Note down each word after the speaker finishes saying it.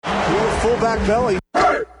fullback belly.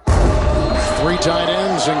 3 tight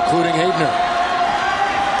ends, including Hayden.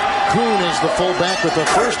 Kuhn is the fullback with the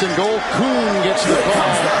first and goal. Kuhn gets the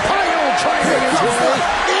call. Pyle trying to make his way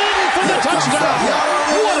in for the touchdown.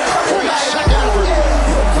 What a great second effort.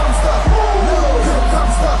 Here comes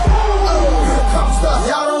the,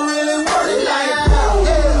 y'all don't really want it like that.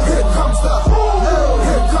 Here comes the, y'all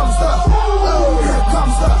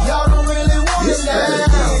don't really want it like that.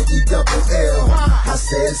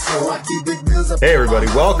 Hey everybody,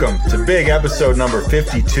 welcome to big episode number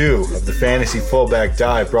 52 of the Fantasy Fullback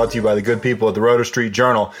Dive, brought to you by the good people at the Roto Street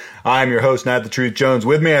Journal. I'm your host, Nat the Truth Jones.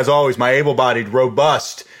 With me, as always, my able-bodied,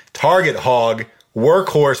 robust, target hog,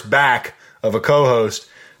 workhorse back of a co-host,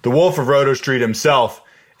 the Wolf of Roto Street himself,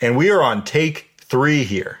 and we are on take 3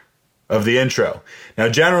 here of the intro. Now,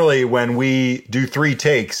 generally, when we do 3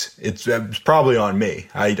 takes, it's probably on me.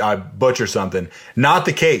 I butcher something. Not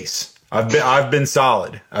the case. I've been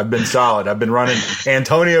solid. I've been running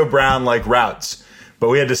Antonio Brown like routes. But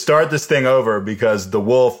we had to start this thing over because the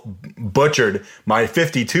Wolf butchered my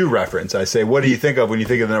 52 reference. I say, what do you think of when you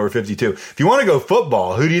think of the number 52? If you want to go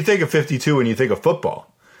football, who do you think of 52 when you think of football?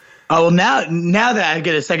 Oh, well, now that I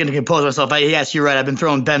get a second to compose myself, yes, you're right. I've been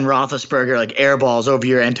throwing Ben Roethlisberger like air balls over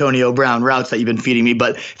your Antonio Brown routes that you've been feeding me.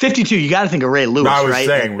 But 52, you got to think of Ray Lewis, right? I was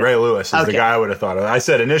saying Ray Lewis is the guy I would have thought of. I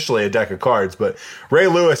said initially a deck of cards, but Ray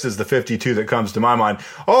Lewis is the 52 that comes to my mind.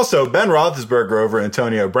 Also, Ben Roethlisberger over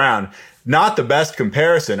Antonio Brown, not the best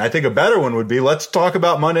comparison. I think a better one would be, let's talk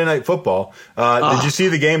about Monday Night Football. Did you see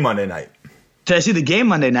the game Monday night? Did I see the game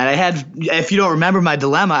Monday night? I had, if you don't remember my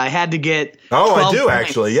dilemma, I had to get 12 I do points.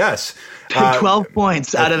 Actually, yes. 12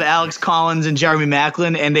 points out of Alex Collins and Jeremy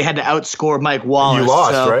Maclin, and they had to outscore Mike Wallace. You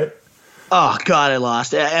lost, right? Oh, God, I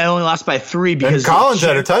lost. I only lost by 3 because... And Collins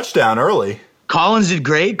had a touchdown early. Collins did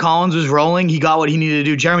great. Collins was rolling. He got what he needed to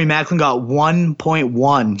do. Jeremy Maclin got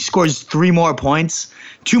 1.1. He scores 3 more points.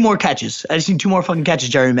 2 more catches. I just need 2 more fucking catches,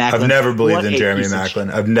 Jeremy Maclin. I've never believed in Jeremy Maclin.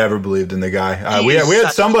 I've never believed in the guy. We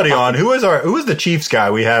had somebody on. Who was the Chiefs guy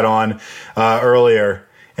we had on earlier?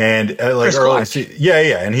 And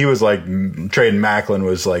and he was like, trading Maclin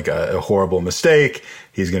was like a horrible mistake.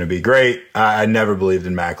 He's going to be great. I never believed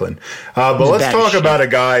in Maclin. But let's talk about a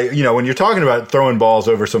guy, when you're talking about throwing balls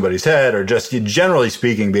over somebody's head or just generally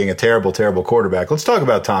speaking being a terrible, terrible quarterback, let's talk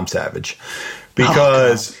about Tom Savage.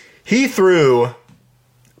 Because he threw...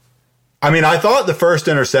 I thought the first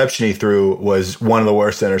interception he threw was one of the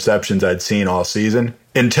worst interceptions I'd seen all season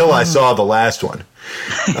until I saw the last one.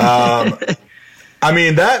 A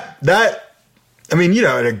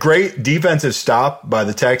great defensive stop by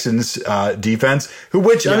the Texans defense,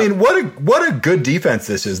 what a good defense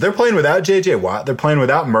this is. They're playing without J.J. Watt. They're playing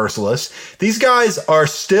without Merciless. These guys are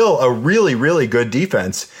still a really, really good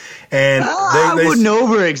defense. And I wouldn't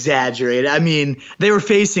over-exaggerate. They were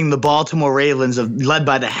facing the Baltimore Ravens led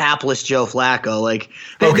by the hapless Joe Flacco.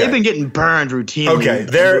 They've been getting burned routinely. Okay,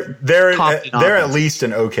 they're at least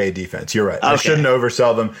an okay defense. You're right. Okay. I shouldn't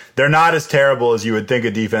oversell them. They're not as terrible as you would think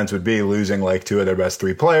a defense would be, losing like 2 of their best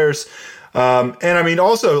 3 players.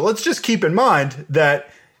 Also, let's just keep in mind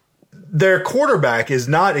that their quarterback is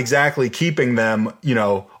not exactly keeping them,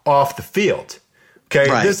 off the field. Okay,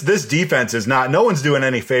 right. This defense is not. No one's doing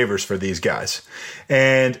any favors for these guys,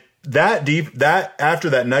 and that after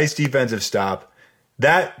that nice defensive stop,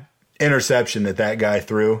 that interception that guy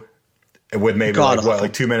threw with maybe 2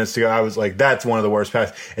 minutes to go, I was like, that's one of the worst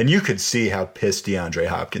passes, and you could see how pissed DeAndre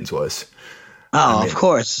Hopkins was. Oh, of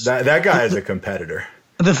course, that guy is a competitor.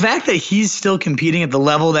 The fact that he's still competing at the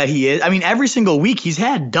level that he is, every single week he's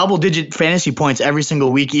had double-digit fantasy points every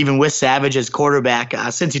single week, even with Savage as quarterback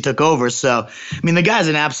since he took over. So, the guy's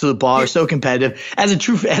an absolute baller, so competitive. As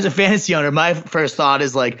a fantasy owner, my first thought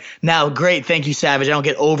is now, great, thank you, Savage. I don't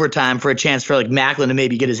get overtime for a chance for Maclin to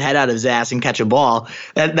maybe get his head out of his ass and catch a ball.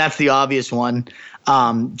 That's the obvious one.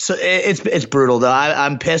 So it's brutal though.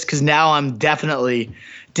 I'm pissed because now I'm definitely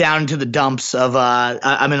down to the dumps of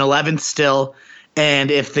I'm in 11th still.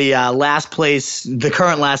 And if the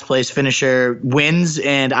current last place finisher wins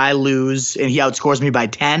and I lose and he outscores me by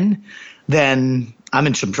 10, then I'm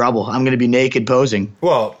in some trouble. I'm going to be naked posing.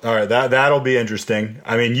 Well, all right, that'll be interesting.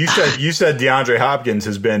 You said DeAndre Hopkins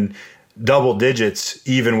has been double digits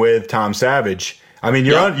even with Tom Savage.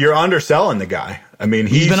 You're underselling the guy.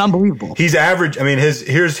 He's been unbelievable. He's average.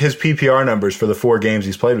 Here's his PPR numbers for the 4 games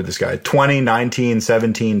he's played with this guy: 20, 19,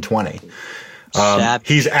 17, 20.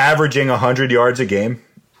 He's averaging 100 yards a game.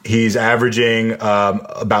 He's averaging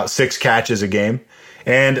about 6 catches a game.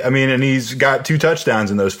 And he's got 2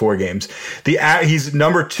 touchdowns in those 4 games. He's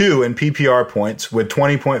number 2 in PPR points with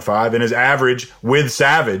 20.5, and his average with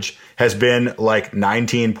Savage has been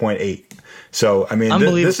 19.8. So, I mean,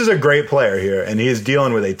 this is a great player here, and he is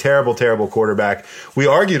dealing with a terrible, terrible quarterback. We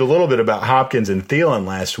argued a little bit about Hopkins and Thielen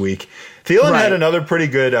last week. Thielen had another pretty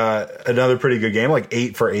good game, like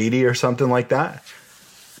 8 for 80 or something like that.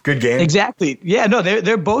 Good game. Exactly. Yeah, no,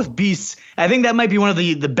 they're both beasts. I think that might be one of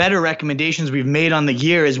the better recommendations we've made on the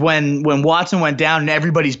year is when Watson went down and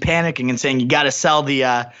everybody's panicking and saying you got to sell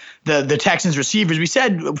the Texans receivers. We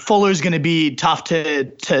said Fuller's going to be tough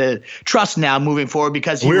to trust now moving forward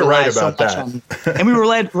because he relies so much on. And we were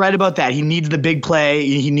right about that. He needs the big play.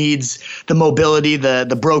 He needs the mobility,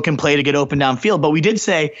 the broken play to get open downfield. But we did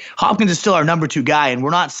say Hopkins is still our number 2 guy, and we're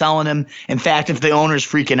not selling him. In fact, if the owner's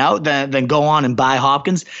freaking out, then go on and buy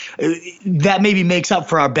Hopkins. That maybe makes up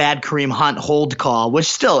for our bad Kareem Hunt hold call, which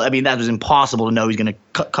still, I mean, that was impossible to know he's going to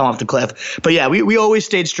come off the cliff. But yeah, we always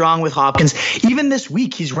stayed strong with Hopkins. Even this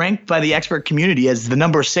week, he's ranked by the expert community as the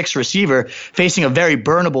number 6 receiver facing a very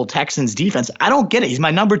burnable Texans defense. I don't get it. He's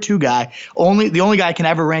my number 2 guy. The only guy I can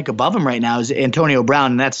ever rank above him right now is Antonio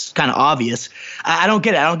Brown, and that's kind of obvious. I don't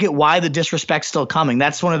get it. I don't get why the disrespect's still coming.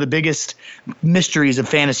 That's one of the biggest mysteries of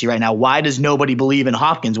fantasy right now. Why does nobody believe in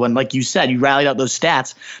Hopkins when, like you said, you rallied out those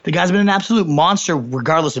stats? The guy's been an absolute monster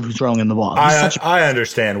regardless of who's throwing him the ball. I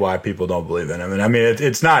understand why people don't believe in him. And I mean,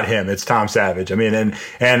 it's not him. It's Tom Savage. I mean,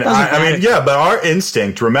 but our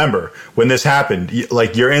instinct, remember, when this happened,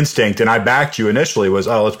 like your instinct, and I backed you initially, was,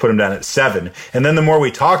 let's put him down at 7. And then the more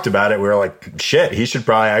we talked about it, we were like, shit, he should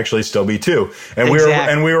probably actually still be 2. And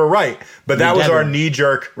we were right. But that was our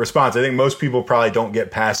knee-jerk response. I think most people probably don't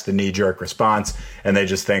get past the knee-jerk response, and they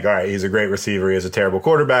just think, all right, he's a great receiver, he has a terrible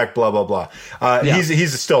quarterback, blah, blah, blah.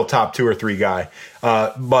 He's still a top 2 or 3 guy.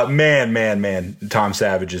 But man, Tom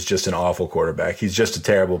Savage is just an awful quarterback. He's just a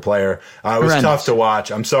terrible player. It was tough to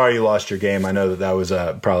watch. I'm sorry you lost your game. I know that was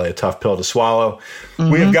probably a tough pill to swallow.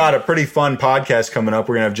 Mm-hmm. We've got a pretty fun podcast coming up.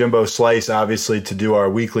 We're going to have Jimbo Slice, obviously, to do our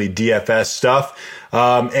weekly DFS stuff.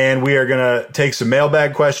 And we are going to take some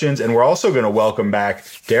mailbag questions, and we're also going to welcome back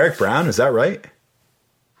Derek Brown. Is that right?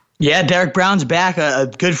 Yeah, Derek Brown's back,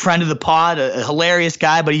 a good friend of the pod, a hilarious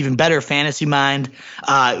guy, but even better fantasy mind.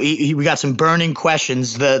 We got some burning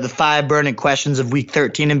questions, the 5 burning questions of week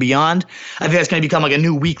 13 and beyond. I think that's going to become like a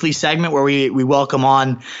new weekly segment where we welcome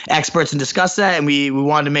on experts and discuss that. And we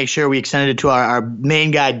wanted to make sure we extended it to our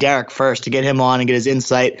main guy, Derek, first to get him on and get his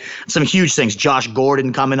insight. Some huge things. Josh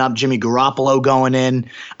Gordon coming up, Jimmy Garoppolo going in.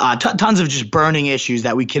 Tons of just burning issues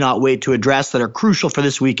that we cannot wait to address that are crucial for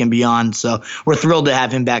this week and beyond. So we're thrilled to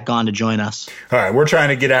have him back on to join us. All right, we're trying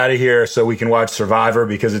to get out of here so we can watch Survivor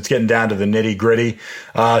because it's getting down to the nitty gritty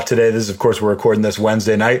today. This is, of course, we're recording this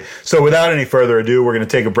Wednesday night. So without any further ado, we're going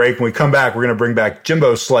to take a break. When we come back, we're going to bring back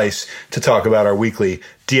Jimbo Slice to talk about our weekly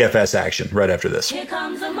DFS action right after this. Here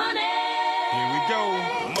comes the money. Here we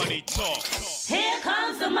go. Money talk. Here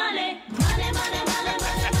comes the money.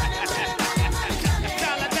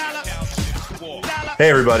 Hey,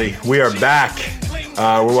 everybody. We are back.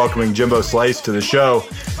 We're welcoming Jimbo Slice to the show.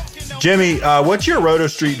 Jimmy, what's your Roto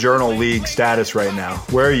Street Journal League status right now?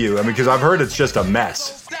 Where are you? I mean, because I've heard it's just a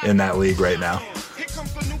mess in that league right now.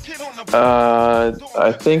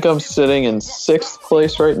 I think I'm sitting in 6th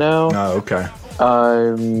place right now. Oh, okay.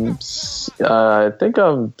 I think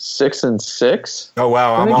I'm 6-6. Oh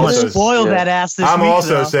wow! I'm also spoiled that ass this week. I'm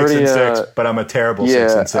also 6-6, but I'm a terrible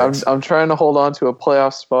 6-6. I'm trying to hold on to a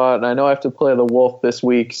playoff spot, and I know I have to play the Wolf this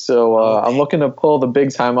week, so I'm looking to pull the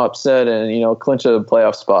big time upset and clinch a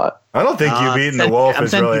playoff spot. I don't think you beating the Wolf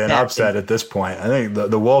is really an upset at this point. I think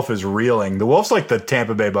the Wolf is reeling. The Wolf's like the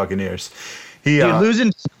Tampa Bay Buccaneers.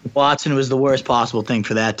 Losing Watson was the worst possible thing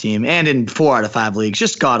for that team, and in 4 out of 5 leagues,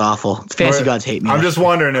 just god awful. Fantasy gods hate me. I'm just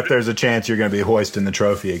wondering if there's a chance you're going to be hoisting the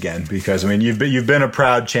trophy again, because I mean you've been a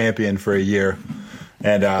proud champion for a year,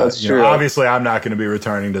 and obviously I'm not going to be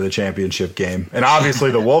returning to the championship game, and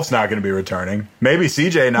obviously the Wolf's not going to be returning. Maybe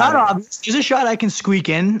CJ not. Obvious. There's a shot I can squeak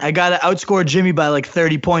in. I got to outscore Jimmy by like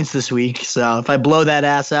 30 points this week, so if I blow that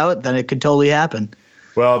ass out, then it could totally happen.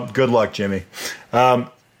 Well, good luck, Jimmy.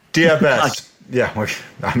 DFS. Yeah,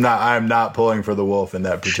 I'm not pulling for the Wolf in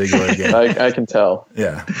that particular game. I can tell.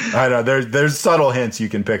 Yeah, I know. There's subtle hints you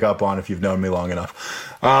can pick up on if you've known me long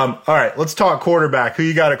enough. All right, let's talk quarterback. Who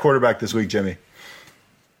you got at quarterback this week, Jimmy?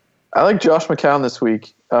 I like Josh McCown this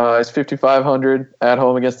week. He's 5,500 at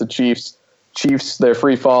home against the Chiefs. Chiefs, they're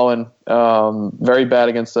free falling. Very bad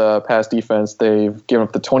against pass defense. They've given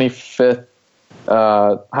up the 25th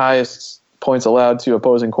highest points allowed to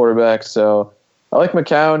opposing quarterbacks. So I like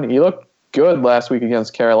McCown. He looked good last week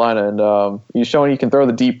against Carolina, and he's showing he can throw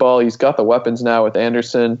the deep ball. He's got the weapons now with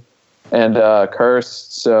Anderson. and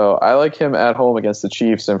cursed. So I like him at home against the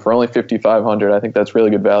Chiefs, and for only 5,500, I think that's really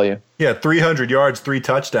good value. Yeah, 300 yards, 3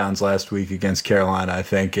 touchdowns last week against Carolina, I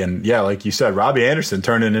think. And yeah, like you said, Robbie Anderson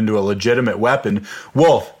turned it into a legitimate weapon.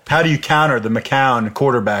 Wolf, how do you counter the McCown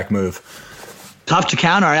quarterback move? Tough to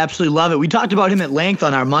counter. I absolutely love it. We talked about him at length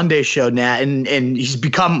on our Monday show, Nat, and he's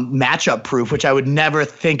become matchup proof, which I would never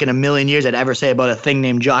think in a million years I'd ever say about a thing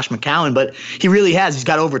named Josh McCown, but he really has. He's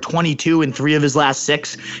got over 22 in 3 of his last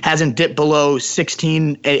 6, hasn't dipped below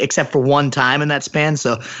 16 except for one time in that span.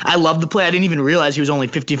 So I love the play. I didn't even realize he was only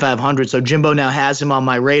 5,500. So Jimbo now has him on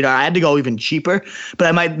my radar. I had to go even cheaper, but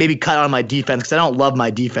I might maybe cut on my defense because I don't love my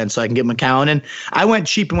defense, so I can get McCown. And I went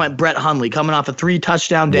cheap and went Brett Hundley, coming off a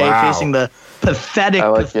 3-touchdown day, facing the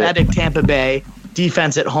pathetic Tampa Bay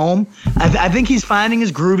defense at home. I think he's finding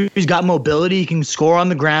his groove. He's got mobility. He can score on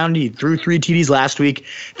the ground. He threw 3 TDs last week.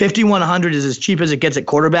 5,100 is as cheap as it gets at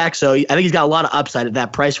quarterback, so I think he's got a lot of upside at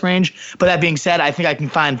that price range. But that being said, I think I can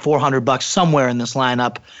find $400 somewhere in this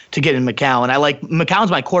lineup to get in McCown. I like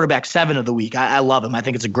McCown's my quarterback 7 of the week. I love him. I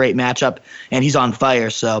think it's a great matchup, and he's on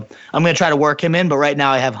fire. So I'm going to try to work him in, but right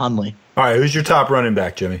now I have Hundley. All right, who's your top running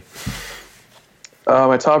back, Jimmy?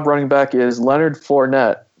 My top running back is Leonard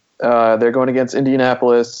Fournette. They're going against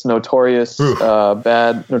Indianapolis, notoriously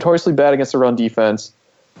bad against the run defense.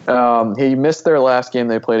 He missed their last game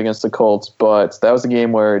they played against the Colts, but that was the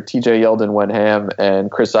game where TJ Yeldon went ham and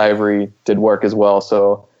Chris Ivory did work as well.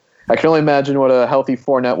 So I can only imagine what a healthy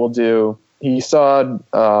Fournette will do. He saw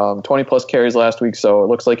 20-plus carries last week, so it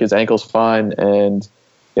looks like his ankle's fine, and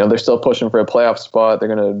they're still pushing for a playoff spot.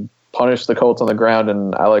 They're going to punish the Colts on the ground,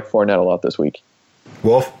 and I like Fournette a lot this week.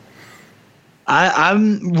 Wolf?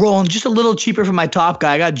 I'm rolling just a little cheaper for my top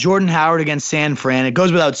guy. I got Jordan Howard against San Fran. It goes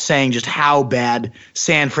without saying just how bad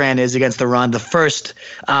San Fran is against the run. The first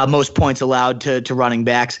most points allowed to running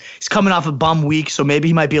backs. He's coming off a bum week, so maybe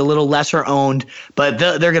he might be a little lesser owned, but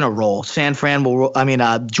they're going to roll. San Fran will roll.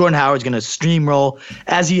 Jordan Howard's going to steamroll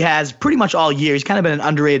as he has pretty much all year. He's kind of been an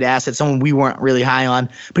underrated asset, someone we weren't really high on,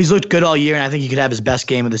 but he's looked good all year, and I think he could have his best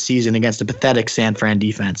game of the season against a pathetic San Fran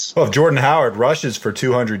defense. Well, if Jordan Howard rushes for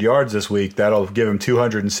 200 yards this week, that'll give him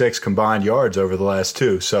 206 combined yards over the last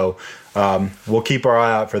 2. So we'll keep our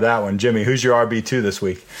eye out for that one. Jimmy, who's your RB2 this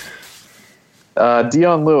week?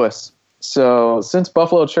 Dion Lewis. So since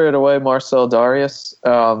Buffalo traded away Marcel Darius,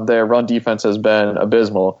 their run defense has been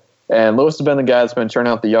abysmal. And Lewis has been the guy that's been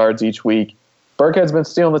turning out the yards each week. Burkhead's been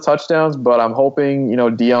stealing the touchdowns, but I'm hoping,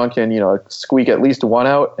 Dion can, squeak at least one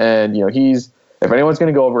out. And, if anyone's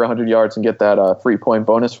going to go over 100 yards and get that 3-point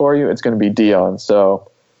bonus for you, it's going to be Dion. So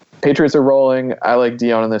Patriots are rolling. I like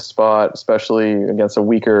Dion in this spot, especially against a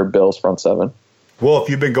weaker Bills front 7. Well, if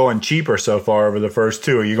you've been going cheaper so far over the first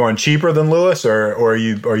 2, are you going cheaper than Lewis, or are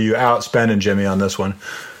you outspending Jimmy on this one?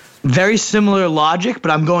 Very similar logic,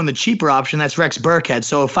 but I'm going the cheaper option. That's Rex Burkhead.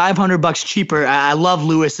 So $500 cheaper. I love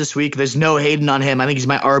Lewis this week. There's no hating on him. I think he's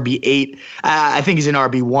my RB8. I think he's an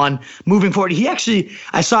RB1. Moving forward,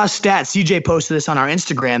 I saw a stat. CJ posted this on our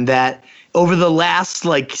Instagram that over the last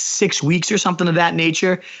 6 weeks or something of that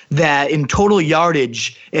nature, that in total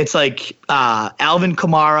yardage, it's Alvin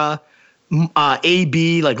Kamara,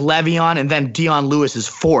 AB, Le'Veon, and then Dion Lewis is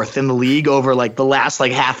 4th in the league over the last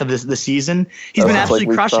half of the season. He's been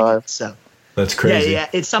absolutely crushing it. So that's crazy. Yeah,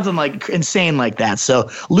 it's something insane like that. So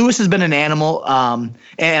Lewis has been an animal, and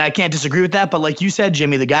I can't disagree with that. But like you said,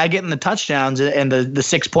 Jimmy, the guy getting the touchdowns and the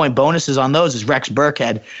 6-point bonuses on those is Rex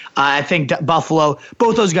Burkhead. I think Buffalo,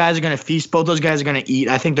 both those guys are going to feast. Both those guys are going to eat.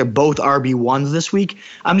 I think they're both RB1s this week.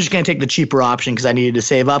 I'm just going to take the cheaper option because I needed to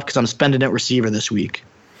save up because I'm spending at receiver this week.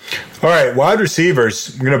 All right, wide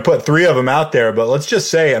receivers. I'm going to put 3 of them out there, but let's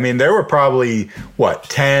just say, there were probably,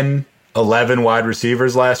 10, 11 wide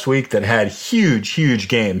receivers last week that had huge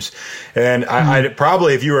games. And I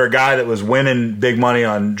probably, if you were a guy that was winning big money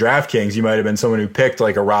on DraftKings, you might have been someone who picked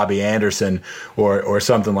a Robbie Anderson or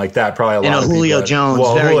something like that. Probably a lot of Julio people. Jones.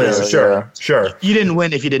 Well, Julio, good. Sure. You didn't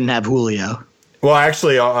win if you didn't have Julio. Well,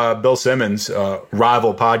 actually, Bill Simmons,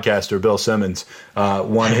 rival podcaster Bill Simmons,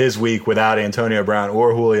 won his week without Antonio Brown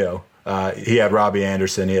or Julio. He had Robbie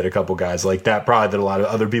Anderson. He had a couple guys like that, probably that a lot of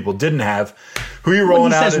other people didn't have. Who are you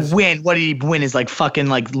rolling out? When he says win, what did he win? Is fucking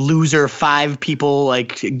loser 5 people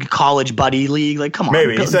college buddy league? Come on.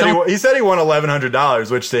 Maybe he said he won $1,100,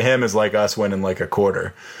 which to him is like us winning a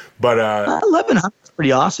quarter. But $1,100 is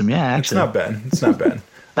pretty awesome. Yeah, actually, it's not bad.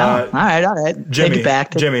 All right. Jimmy, take it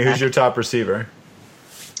back. Jimmy, who's your top receiver?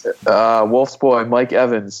 Wolf's boy, Mike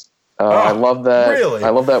Evans. I love that. Really? I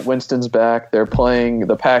love that Winston's back. They're playing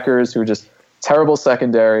the Packers, who are just terrible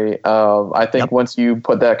secondary. I think once you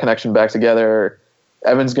put that connection back together,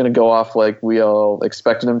 Evans going to go off like we all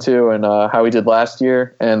expected him to, and how he did last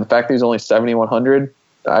year. And the fact that he's only 7,100,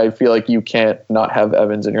 I feel like you can't not have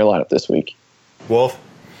Evans in your lineup this week. Wolf?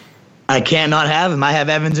 I can't not have him. I have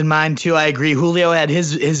Evans in mind, too. I agree. Julio had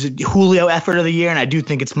his Julio effort of the year, and I do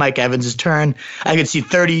think it's Mike Evans' turn. I could see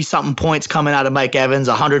 30-something points coming out of Mike Evans,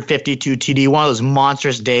 152 TD, one of those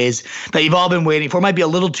monstrous days that you've all been waiting for. Might be a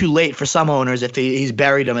little too late for some owners if he's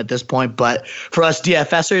buried them at this point, but for us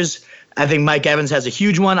DFSers, I think Mike Evans has a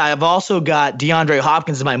huge one. I have also got DeAndre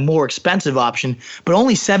Hopkins as my more expensive option, but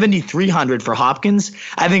only 7,300 for Hopkins,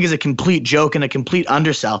 I think is a complete joke and a complete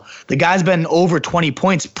undersell. The guy's been over 20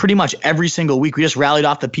 points pretty much every single week. We just rallied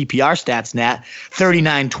off the PPR stats, Nat.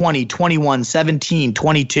 39, 20, 21, 17,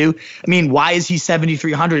 22. I mean, why is he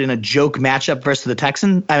 7,300 in a joke matchup versus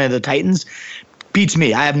the Titans? Beats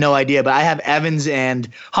me. I have no idea, but I have Evans and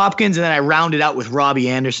Hopkins, and then I rounded out with Robbie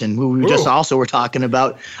Anderson, who we just also were talking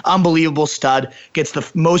about. Unbelievable stud. Gets the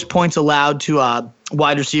most points allowed to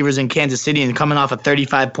wide receivers in Kansas City and coming off a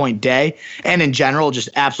 35-point day. And in general, just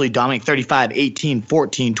absolutely dominating. 35, 18,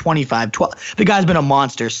 14, 25, 12. The guy's been a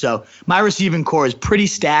monster. So my receiving core is pretty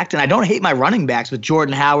stacked, and I don't hate my running backs with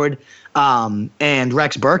Jordan Howard and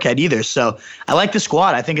Rex Burkhead either. So I like the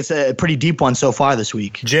squad. I think it's a pretty deep one so far this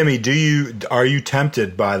week. Jimmy, are you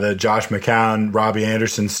tempted by the Josh McCown, Robbie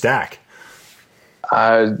Anderson stack?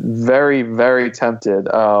 Very, very tempted.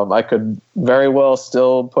 I could very well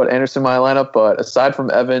still put Anderson in my lineup, but aside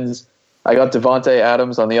from Evans, I got Devontae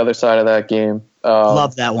Adams on the other side of that game.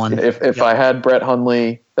 Love that one. If I had Brett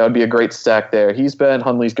Hundley, that would be a great stack there. He's been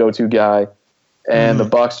Hundley's go-to guy. And the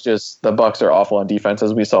Bucks are awful on defense,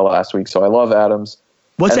 as we saw last week. So I love Adams.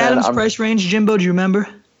 What's Adams' price range, Jimbo? Do you remember?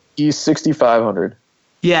 He's 6,500.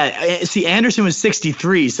 Yeah, see, Anderson was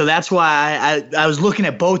 63, so that's why I was looking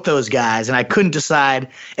at both those guys, and I couldn't decide.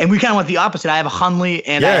 And we kind of went the opposite. I have Hundley,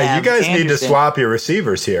 and I have you guys Anderson. need to swap your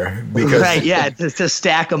receivers here. Because right, yeah, to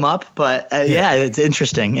stack them up. But, yeah, it's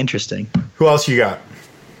interesting. Who else you got?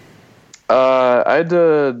 I had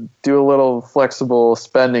to do a little flexible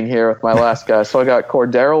spending here with my last guy. So I got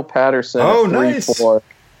Cordero Patterson at 3-4.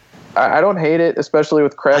 I don't hate it, especially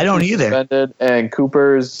with Crabtree suspended and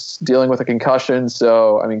Cooper's dealing with a concussion.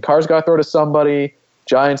 So, I mean, Carr's got to throw to somebody.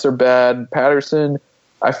 Giants are bad. Patterson,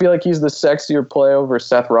 I feel like he's the sexier play over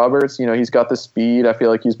Seth Roberts. You know, he's got the speed. I feel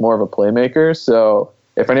like he's more of a playmaker. So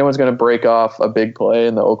if anyone's going to break off a big play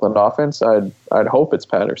in the Oakland offense, I'd hope it's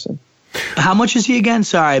Patterson. How much is he again?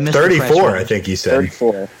 Sorry, I missed 34, I think he said.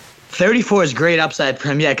 34. 34 is great upside for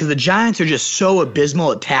him, yeah, because the Giants are just so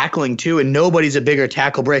abysmal at tackling, too, and nobody's a bigger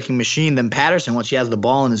tackle-breaking machine than Patterson once he has the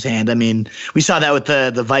ball in his hand. I mean, we saw that with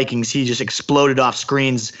the Vikings. He just exploded off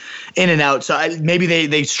screens in and out. So maybe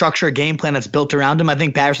they structure a game plan that's built around him. I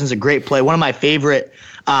think Patterson's a great play. One of my favorite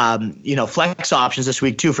flex options this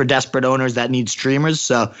week, too, for desperate owners that need streamers.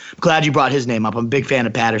 So I'm glad you brought his name up. I'm a big fan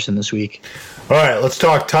of Patterson this week. All right, let's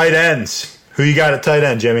talk tight ends. Who you got at tight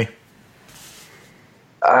end, Jimmy?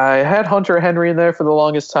 I had Hunter Henry in there for the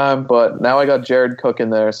longest time, but now I got Jared Cook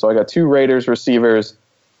in there. So I got two Raiders receivers.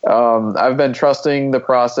 I've been trusting the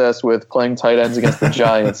process with playing tight ends against the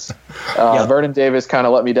Giants. Vernon Davis kind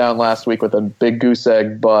of let me down last week with a big goose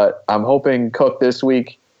egg, but I'm hoping Cook this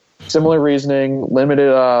week. Similar reasoning,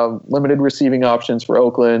 limited receiving options for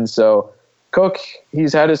Oakland. So Cook,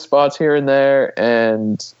 he's had his spots here and there,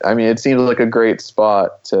 and I mean, it seems like a great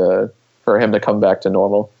spot for him to come back to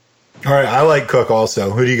normal. All right, I like Cook also.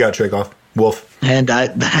 Who do you got, Trickoff? Wolf. And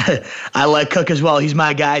I like Cook as well. He's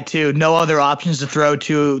my guy, too. No other options to throw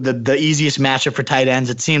to. The easiest matchup for tight ends.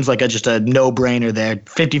 It seems like just a no-brainer there.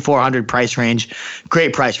 5,400 price range.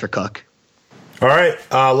 Great price for Cook. All right,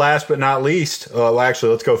 last but not least,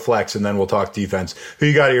 actually, let's go flex, and then we'll talk defense. Who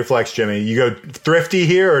you got at your flex, Jimmy? You go thrifty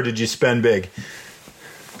here, or did you spend big?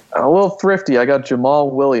 A little thrifty. I got Jamal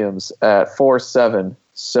Williams at 4.7.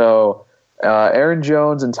 So Aaron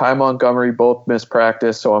Jones and Ty Montgomery both missed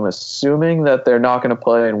practice, so I'm assuming that they're not going to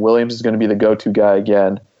play, and Williams is going to be the go-to guy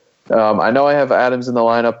again. I know I have Adams in the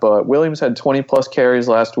lineup, but Williams had 20-plus carries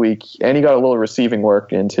last week, and he got a little receiving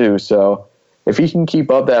work in too. So if he can keep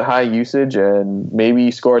up that high usage and maybe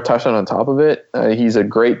score a touchdown on top of it, he's a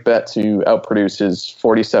great bet to outproduce his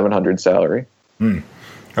 4,700 salary. All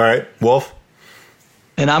right, Wolf?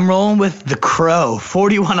 And I'm rolling with the Crow,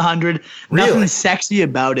 4,100. Really? Nothing sexy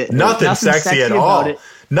about it. Nothing sexy at all.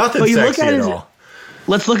 Nothing sexy at all.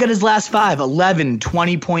 Let's look at his last 5. 11,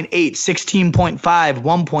 20.8, 16.5,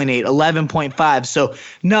 1.8, 11.5. So,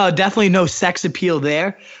 no, definitely no sex appeal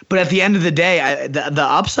there. But at the end of the day, the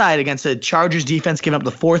upside against the Chargers defense giving up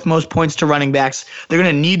the 4th most points to running backs, they're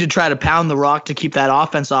going to need to try to pound the rock to keep that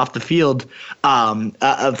offense off the field for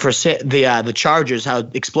the Chargers, how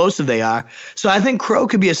explosive they are. So I think Crow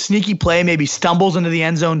could be a sneaky play, maybe stumbles into the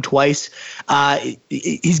end zone twice.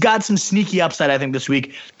 He's got some sneaky upside, I think, this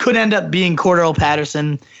week. Could end up being Cordell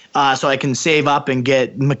Patterson, so I can save up and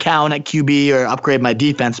get McCown at QB or upgrade my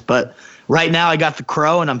defense. But right now I got the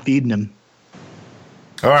Crow, and I'm feeding him.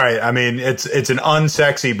 All right. I mean, it's an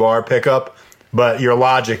unsexy bar pickup, but your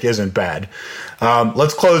logic isn't bad.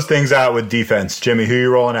 Let's close things out with defense. Jimmy, who are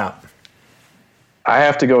you rolling out? I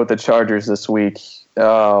have to go with the Chargers this week.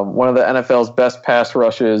 One of the NFL's best pass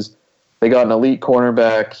rushes. They got an elite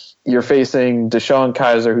cornerback. You're facing Deshaun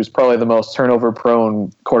Kaiser, who's probably the most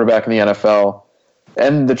turnover-prone quarterback in the NFL,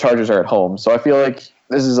 and the Chargers are at home. So I feel like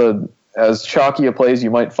this is as chalky a play as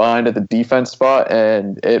you might find at the defense spot,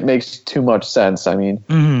 and it makes too much sense. I mean,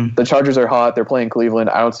 The Chargers are hot. They're playing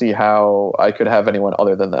Cleveland. I don't see how I could have anyone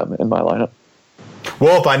other than them in my lineup.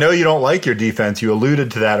 Wolf, I know you don't like your defense. You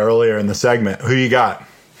alluded to that earlier in the segment. Who you got?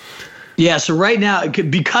 Yeah, so right now,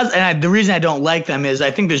 the reason I don't like them is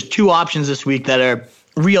I think there's 2 options this week that are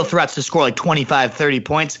real threats to score like 25, 30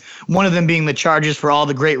 points. One of them being the Chargers for all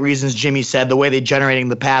the great reasons Jimmy said, the way they're generating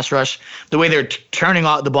the pass rush, the way they're turning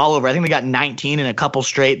the ball over. I think they got 19 in a couple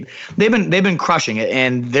straight. They've been crushing it,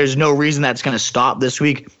 and there's no reason that's going to stop this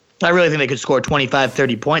week. I really think they could score 25,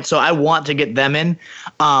 30 points, so I want to get them in.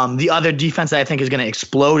 The other defense that I think is going to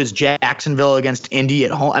explode is Jacksonville against Indy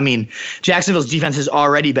at home. I mean, Jacksonville's defense has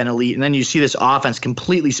already been elite, and then you see this offense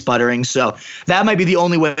completely sputtering. So that might be the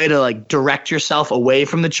only way to like direct yourself away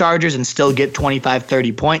from the Chargers and still get 25,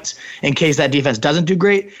 30 points in case that defense doesn't do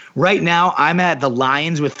great. Right now, I'm at the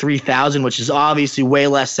Lions with 3,000, which is obviously way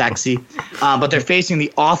less sexy, but they're facing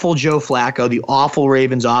the awful Joe Flacco, the awful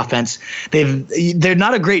Ravens offense. They're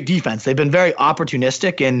not a great defense. They've been very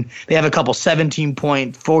opportunistic, and they have a couple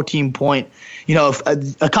 17-point, 14-point,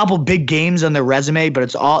 a couple big games on their resume, but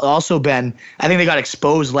it's also been, I think they got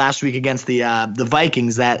exposed last week against the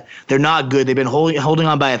Vikings that they're not good. They've been holding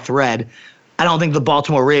on by a thread. I don't think the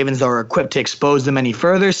Baltimore Ravens are equipped to expose them any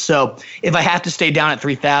further. So if I have to stay down at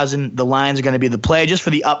 3,000, the Lions are going to be the play just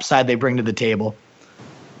for the upside they bring to the table.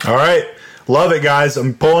 All right. Love it, guys.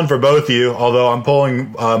 I'm pulling for both of you, although I'm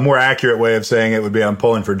pulling a more accurate way of saying it would be I'm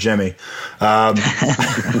pulling for Jimmy.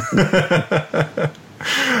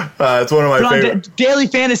 It's one of my favorite. Daily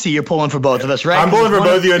fantasy, you're pulling for both of us, right? I'm pulling for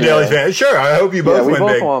both of you in daily fantasy. Sure, I hope you both we win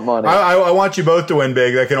both big. want money. I want you both to win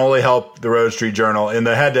big. That can only help the Road Street Journal. In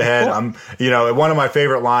the head-to-head, one of my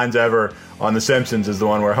favorite lines ever on The Simpsons is the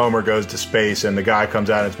one where Homer goes to space and the guy comes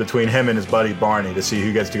out, and it's between him and his buddy Barney to see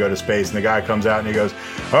who gets to go to space. And the guy comes out and he goes,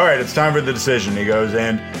 all right, it's time for the decision. He goes,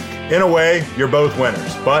 and in a way, you're both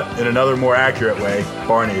winners. But in another more accurate way,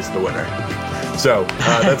 Barney is the winner. So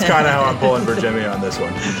that's kind of how I'm pulling for Jimmy on this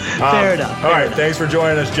one. Fair enough. All right, thanks for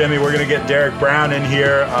joining us, Jimmy. We're going to get Derek Brown in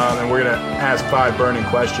here, and we're going to ask 5 burning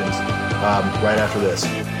questions right after this.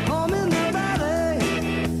 Home in the valley,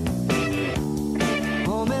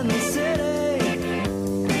 home in the city,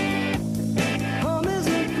 home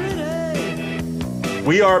isn't pretty.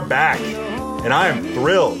 We are back, and I am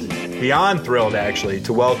thrilled, beyond thrilled actually,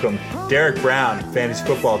 to welcome Derek Brown, Fantasy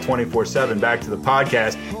Football 24/7, back to the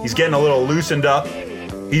podcast. He's getting a little loosened up.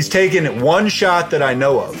 He's taken one shot that I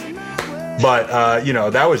know of, but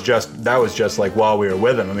that was just like while we were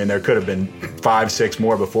with him. I mean, there could have been 5, 6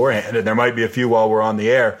 more beforehand, and there might be a few while we're on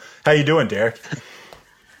the air. How you doing, Derek?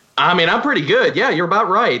 I mean, I'm pretty good. Yeah, you're about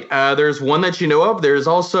right. There's one that you know of. There's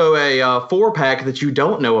also a 4-pack that you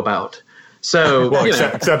don't know about. So, well,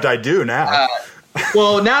 except I do now.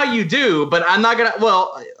 Well, now you do, but I'm not gonna.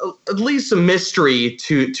 Well, at least some mystery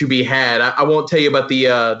to be had. I won't tell you about the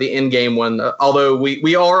in-game one. Although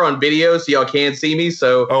we are on video, so y'all can see me.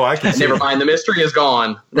 So I can. Never mind. The mystery is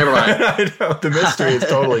gone. Never mind. I know the mystery is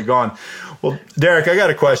totally gone. Well, Derek, I got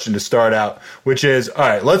a question to start out, which is, all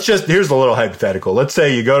right, here's a little hypothetical. Let's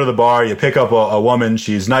say you go to the bar, you pick up a woman,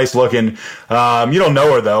 she's nice looking. You don't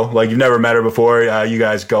know her though, like you've never met her before. You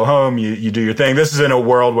guys go home, you do your thing. This is in a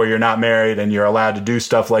world where you're not married and you're allowed to do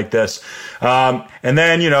stuff like this. And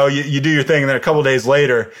then, you do your thing, and then a couple days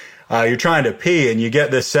later, you're trying to pee and you get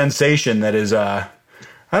this sensation that is, I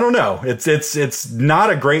don't know. It's not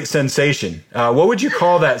a great sensation. What would you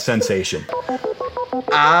call that sensation?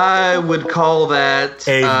 I would call that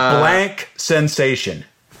a blank sensation.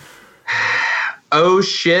 Oh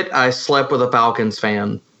shit! I slept with a Falcons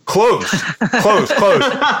fan. Close.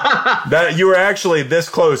 That you were actually this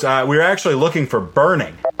close. We were actually looking for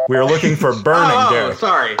burning. We were looking for burning, Derek.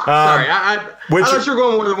 Sorry. I thought you were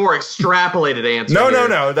going with a more extrapolated answer. No.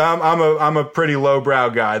 I'm a pretty lowbrow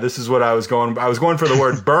guy. This is what I was going. I was going for the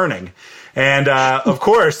word burning, and of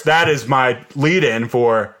course that is my lead-in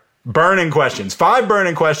for burning questions. 5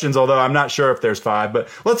 burning questions, although I'm not sure if there's 5, but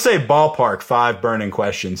let's say ballpark 5 burning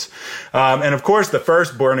questions. And of course, the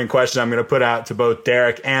first burning question I'm going to put out to both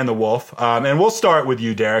Derek and the Wolf. And we'll start with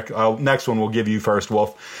you, Derek. Next one we'll give you first,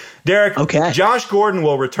 Wolf. Derek, okay. Josh Gordon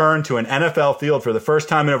will return to an NFL field for the first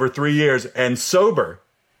time in over 3 years and sober,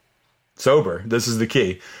 this is the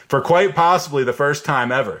key, for quite possibly the first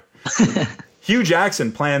time ever. Hugh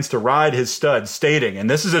Jackson plans to ride his stud, stating, and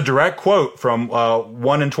this is a direct quote from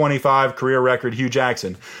 1-25 career record Hugh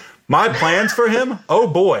Jackson, "My plans for him? Oh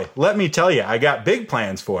boy, let me tell you, I got big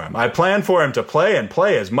plans for him. I plan for him to play and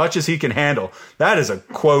play as much as he can handle." That is a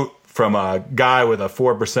quote from a guy with a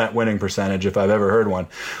 4% winning percentage, if I've ever heard one.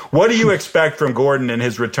 What do you expect from Gordon in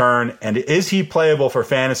his return, and is he playable for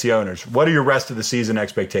fantasy owners? What are your rest of the season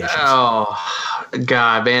expectations? Oh,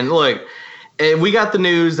 God, man. Look, we got the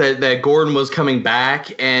news that Gordon was coming back,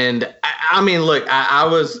 and I mean, look, I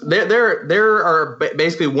was there are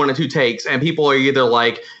basically one of two takes, and people are either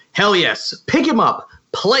like, hell yes, pick him up,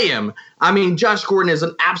 play him. I mean, Josh Gordon is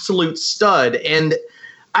an absolute stud, and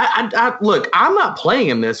I look, I'm not playing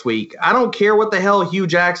him this week. I don't care what the hell Hugh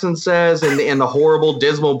Jackson says and the horrible,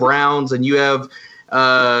 dismal Browns, and you have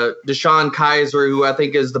Deshaun Kaiser, who I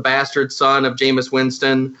think is the bastard son of Jameis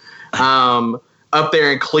Winston, up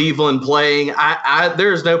there in Cleveland playing.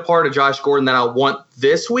 There's no part of Josh Gordon that I want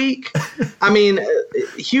this week. I mean,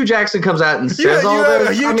 Hugh Jackson comes out and says all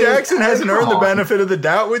this. Hugh Jackson hasn't earned the benefit of the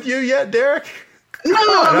doubt with you yet, Derek? No,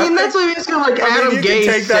 I mean, that's like, it's kind of like Adam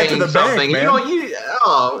Gase saying something. Bank,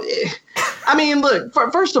 I mean, look,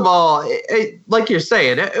 first of all, like you're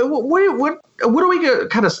saying, what are we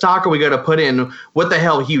kind of stock are we going to put in what the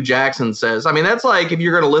hell Hugh Jackson says? I mean, that's like if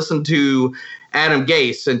you're going to listen to Adam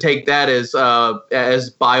Gase and take that as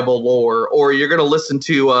Bible lore, or you're going to listen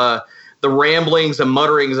to the ramblings and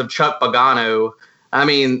mutterings of Chuck Pagano. I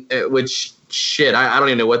mean, which shit, I don't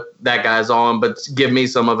even know what that guy's on, but give me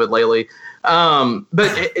some of it lately.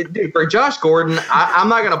 But dude, for Josh Gordon, I'm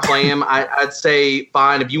not going to play him. I'd say,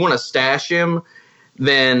 fine, if you want to stash him,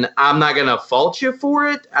 then I'm not going to fault you for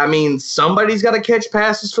it. I mean, somebody's got to catch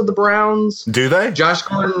passes for the Browns. Do they? Josh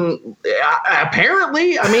Gordon,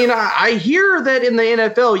 apparently. I mean, I hear that in the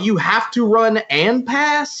NFL, you have to run and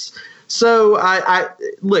pass. So, I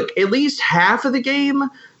look, at least half of the game,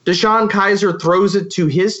 Deshaun Kaiser throws it to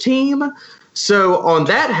his team. So, on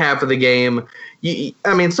that half of the game,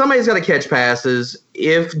 I mean, somebody's got to catch passes.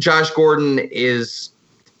 If Josh Gordon is,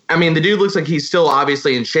 I mean, the dude looks like he's still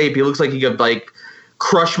obviously in shape. He looks like he could like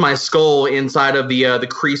crush my skull inside of the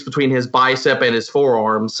crease between his bicep and his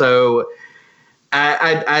forearm. So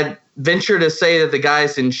I venture to say that the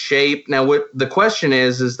guy's in shape. Now, what the question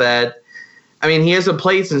is that, I mean, he hasn't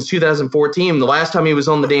played since 2014. The last time he was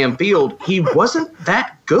on the damn field, he wasn't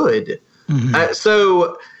that good. Mm-hmm.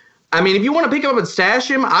 So, I mean, if you want to pick him up and stash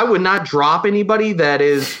him, I would not drop anybody that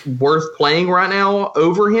is worth playing right now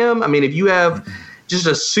over him. I mean, if you have just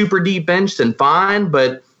a super deep bench, then fine.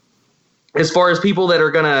 But as far as people that are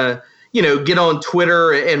going to, get on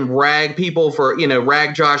Twitter and rag people for,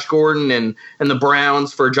 rag Josh Gordon and the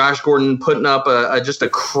Browns for Josh Gordon putting up just a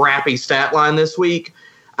crappy stat line this week,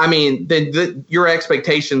 I mean, your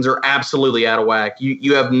expectations are absolutely out of whack.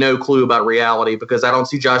 You have no clue about reality, because I don't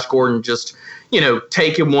see Josh Gordon just –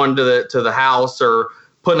 taking one to the house or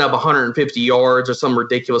putting up 150 yards or some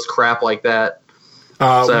ridiculous crap like that.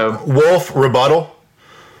 Wolf, rebuttal?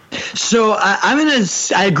 So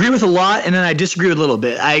I agree with a lot, and then I disagree with a little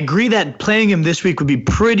bit. I agree that playing him this week would be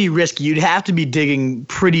pretty risky. You'd have to be digging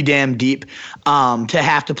pretty damn deep to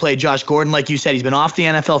have to play Josh Gordon. Like you said, he's been off the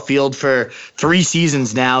NFL field for 3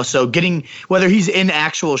 seasons now. So getting, whether he's in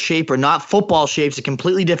actual shape or not, football shape's a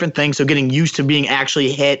completely different thing. So getting used to being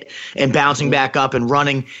actually hit and bouncing back up and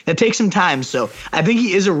running, that takes some time. So I think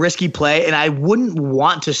he is a risky play, and I wouldn't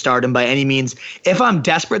want to start him by any means. If I'm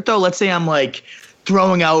desperate, though, let's say I'm like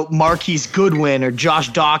throwing out Marquise Goodwin or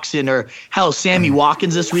Josh Doxson or hell, Sammy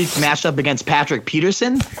Watkins this week matched up against Patrick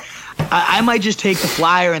Peterson, I might just take the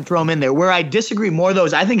flyer and throw him in there. Where I disagree more, though,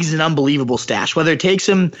 is I think he's an unbelievable stash. Whether it takes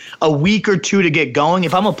him a week or 2 to get going,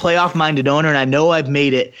 if I'm a playoff-minded owner and I know I've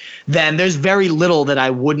made it, then there's very little that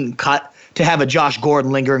I wouldn't cut to have a Josh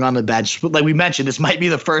Gordon lingering on the bench. Like we mentioned, this might be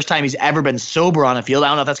the first time he's ever been sober on a field. I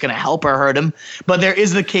don't know if that's going to help or hurt him, but there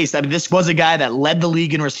is the case that this was a guy that led the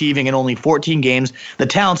league in receiving in only 14 games. The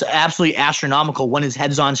talent's absolutely astronomical when his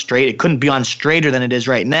head's on straight. It couldn't be on straighter than it is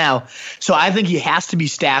right now. So I think he has to be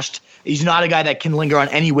stashed. He's not a guy that can linger on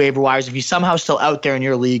any waiver wires. If he's somehow still out there in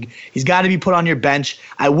your league, he's got to be put on your bench.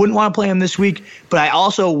 I wouldn't want to play him this week, but I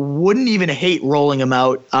also wouldn't even hate rolling him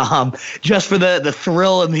out just for the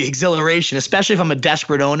thrill and the exhilaration, especially if I'm a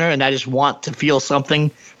desperate owner and I just want to feel something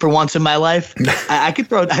for once in my life. I could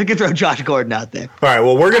throw Josh Gordon out there. All right,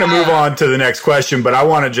 well, we're going to move on to the next question, but I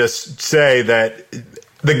want to just say that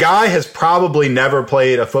the guy has probably never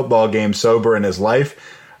played a football game sober in his life.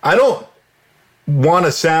 I don't want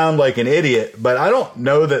to sound like an idiot, but I don't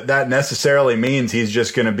know that necessarily means he's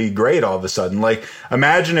just going to be great all of a sudden. Like,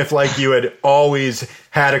 imagine if like you had always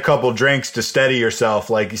had a couple drinks to steady yourself.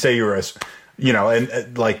 Like, you say you were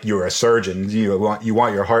like you were a surgeon. You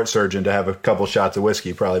want your heart surgeon to have a couple shots of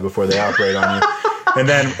whiskey probably before they operate on you, and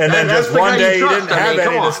then just one day you didn't have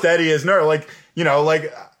any to steady his nerve. Like,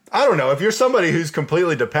 I don't know. If you're somebody who's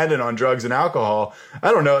completely dependent on drugs and alcohol,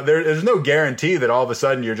 I don't know. There's no guarantee that all of a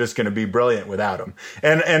sudden you're just going to be brilliant without them.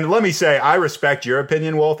 And let me say, I respect your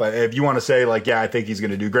opinion, Wolf. If you want to say like, yeah, I think he's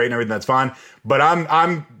going to do great and everything, that's fine. But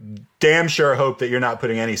I'm damn sure hope that you're not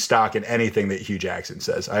putting any stock in anything that Hugh Jackson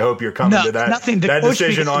says. I hope you're coming to that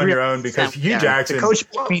decision on your own, because Hugh Jackson. The coach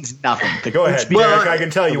means nothing. Go ahead, Derek. I can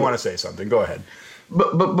tell you want to say something. Go ahead.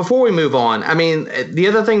 But before we move on, I mean, the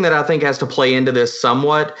other thing that I think has to play into this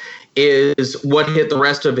somewhat is what the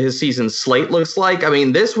rest of his season slate looks like. I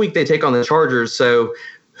mean, this week they take on the Chargers, so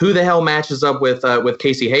who the hell matches up with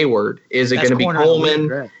Casey Hayward? Is it going to be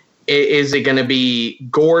Coleman? Is it going to be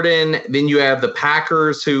Gordon? Then you have the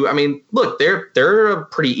Packers, who, I mean, look, they're a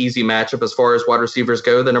pretty easy matchup as far as wide receivers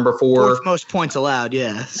go. The number 4, fourth most points allowed,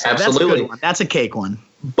 yeah. So absolutely, that's a good one. That's a cake one.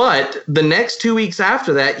 But the next 2 weeks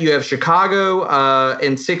after that, you have Chicago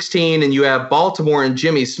in 16, and you have Baltimore and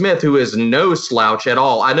Jimmy Smith, who is no slouch at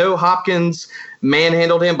all. I know Hopkins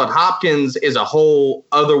manhandled him, but Hopkins is a whole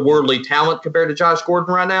otherworldly talent compared to Josh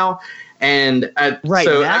Gordon right now. And I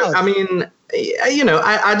mean,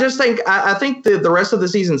 I just think I think the rest of the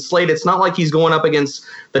season slate, it's not like he's going up against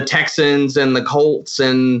the Texans and the Colts,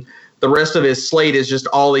 and the rest of his slate is just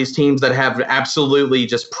all these teams that have absolutely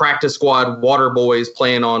just practice squad water boys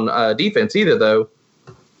playing on defense either, though.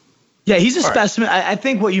 Yeah, he's a specimen. I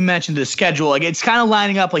think what you mentioned, the schedule, like it's kind of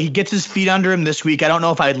lining up. Like he gets his feet under him this week. I don't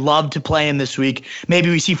know if I'd love to play him this week. Maybe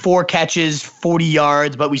we see 4 catches, 40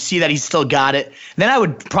 yards, but we see that he's still got it. Then I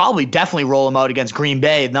would probably definitely roll him out against Green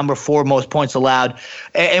Bay, number 4 most points allowed,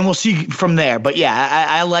 and we'll see from there. But yeah,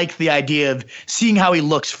 I like the idea of seeing how he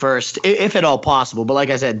looks first, if at all possible. But like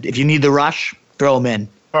I said, if you need the rush, throw him in.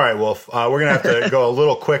 All right, Wolf, we're going to have to go a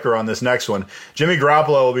little quicker on this next one. Jimmy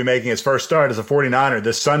Garoppolo will be making his first start as a 49er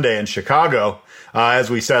this Sunday in Chicago. As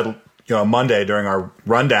we said, Monday during our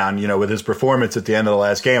rundown, with his performance at the end of the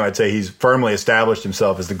last game, I'd say he's firmly established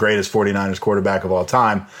himself as the greatest 49ers quarterback of all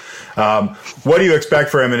time. What do you expect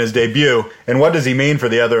for him in his debut, and what does he mean for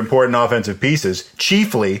the other important offensive pieces,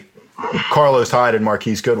 chiefly Carlos Hyde and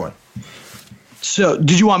Marquise Goodwin? So,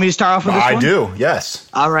 did you want me to start off with this one? I do, yes.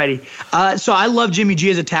 Alrighty. So I love Jimmy G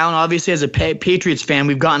as a talent. Obviously, as a Patriots fan,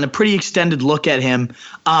 we've gotten a pretty extended look at him.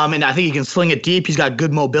 And I think he can sling it deep. He's got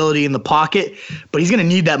good mobility in the pocket, but he's going to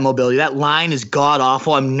need that mobility. That line is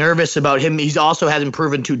god-awful. I'm nervous about him. He also hasn't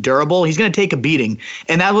proven too durable. He's going to take a beating.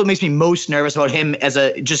 And that's what makes me most nervous about him as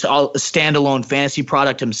a standalone fantasy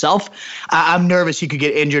product himself. I'm nervous he could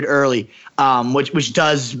get injured early. Which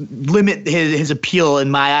does limit his appeal in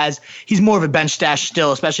my eyes. He's more of a bench stash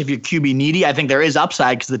still, especially if you're QB needy. I think there is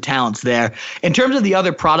upside because the talent's there. In terms of the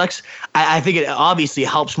other products, I think it obviously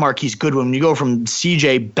helps Marquise Goodwin. When you go from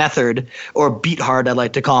CJ Beathard, or Beathard, I'd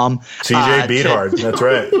like to call him. CJ Beathard, that's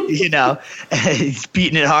right. He's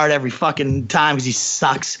beating it hard every fucking time because he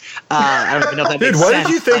sucks. I don't even know if that makes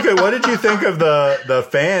sense. What did you think of the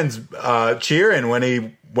fans cheering when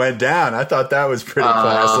he went down? I thought that was pretty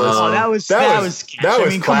classless. Oh, that was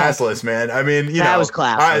classless, man. I mean, that was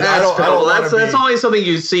class. That's only something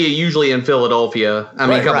you see usually in Philadelphia. I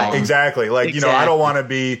mean, come on. Exactly. Like, I don't want to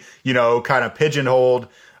be, kind of pigeonholed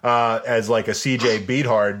as like a CJ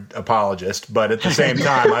Beathard apologist, but at the same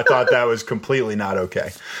time, I thought that was completely not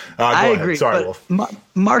okay. I agree. Sorry, Wolf.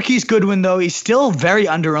 Marquise Goodwin, though, he's still very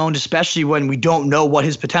underowned, especially when we don't know what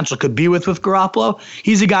his potential could be with Garoppolo.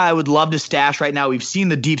 He's a guy I would love to stash right now. We've seen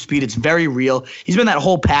the deep speed. It's very real. He's been that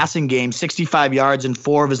whole passing game, 65 yards in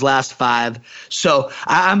 4 of his last 5. So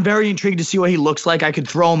I'm very intrigued to see what he looks like. I could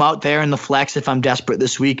throw him out there in the flex if I'm desperate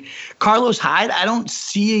this week. Carlos Hyde, I don't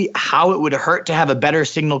see how it would hurt to have a better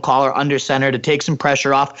signal signal caller under center to take some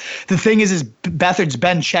pressure off. The thing is Beathard's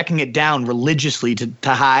been checking it down religiously to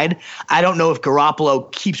Hyde. I don't know if Garoppolo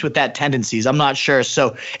keeps with that tendencies. I'm not sure.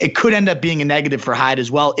 So it could end up being a negative for Hyde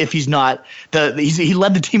as well if he's not he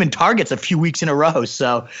led the team in targets a few weeks in a row.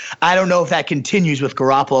 So I don't know if that continues with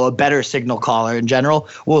Garoppolo, a better signal caller in general.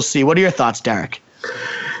 We'll see. What are your thoughts, Derek?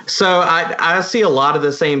 So I see a lot of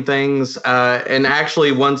the same things, and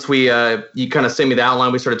actually once you kind of sent me the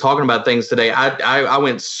outline, we started talking about things today. I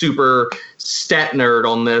went super stat nerd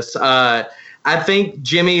on this. I think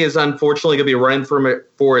Jimmy is unfortunately going to be running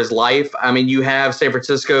for his life. I mean, you have San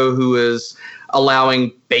Francisco, who is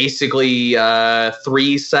allowing basically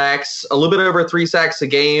 3 sacks, a little bit over 3 sacks a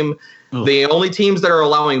game. Oh. The only teams that are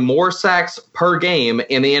allowing more sacks per game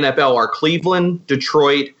in the NFL are Cleveland,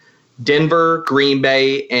 Detroit, Denver, Green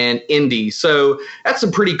Bay, and Indy. So that's a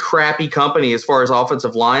pretty crappy company as far as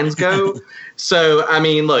offensive lines go. So, I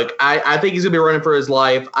mean, look, I think he's going to be running for his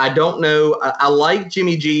life. I don't know. I like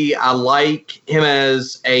Jimmy G. I like him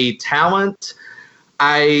as a talent.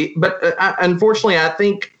 But unfortunately, I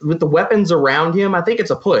think with the weapons around him, I think it's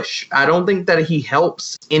a push. I don't think that he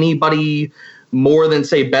helps anybody more than,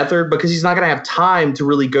 say, Beathard, because he's not going to have time to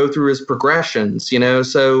really go through his progressions,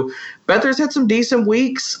 So Beathard's had some decent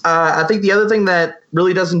weeks. I think the other thing that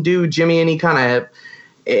really doesn't do Jimmy any kind of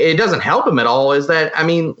 – it doesn't help him at all is that, I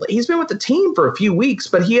mean, he's been with the team for a few weeks,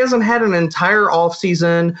 but he hasn't had an entire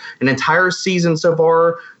offseason, an entire season so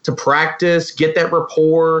far to practice, get that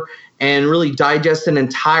rapport, and really digest an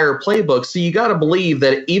entire playbook. So you got to believe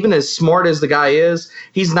that even as smart as the guy is,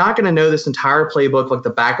 he's not going to know this entire playbook like the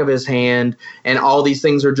back of his hand, and all these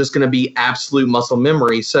things are just going to be absolute muscle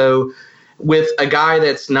memory. So with a guy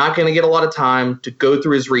that's not going to get a lot of time to go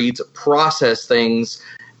through his reads, process things,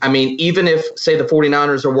 I mean, even if, say, the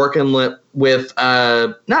 49ers are working with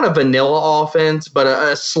not a vanilla offense, but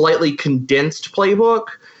a slightly condensed playbook,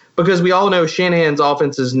 because we all know Shanahan's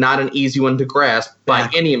offense is not an easy one to grasp by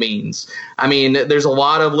any means. I mean, there's a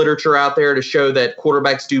lot of literature out there to show that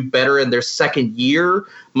quarterbacks do better in their second year,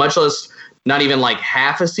 much less not even like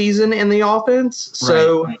half a season in the offense.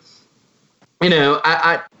 So,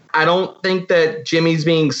 I don't think that Jimmy's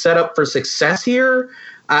being set up for success here.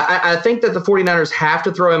 I think that the 49ers have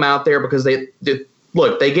to throw him out there because they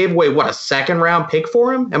gave away, a second-round pick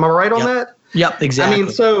for him? Am I right on that? Yep, exactly. I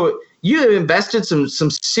mean, so you invested some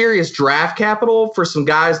serious draft capital for some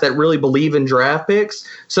guys that really believe in draft picks.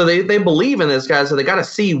 So they believe in this guy, so they got to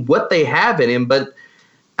see what they have in him. But,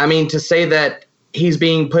 I mean, to say that he's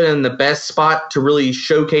being put in the best spot to really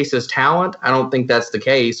showcase his talent, I don't think that's the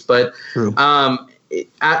case. But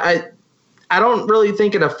I don't really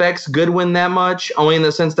think it affects Goodwin that much, only in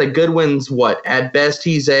the sense that Goodwin's at best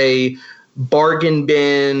he's a bargain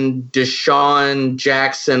bin Deshaun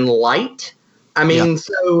Jackson light. I mean,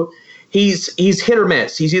 so he's hit or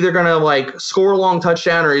miss. He's either going to score a long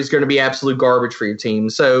touchdown or he's going to be absolute garbage for your team.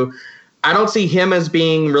 So I don't see him as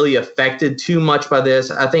being really affected too much by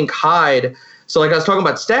this. I think Hyde. So I was talking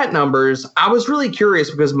about stat numbers, I was really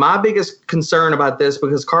curious because my biggest concern about this,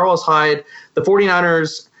 because Carlos Hyde, the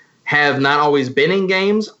 49ers have not always been in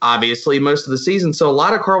games, obviously, most of the season. So a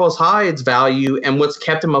lot of Carlos Hyde's value and what's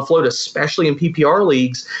kept him afloat, especially in PPR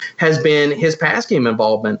leagues, has been his pass game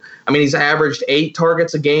involvement. I mean, he's averaged 8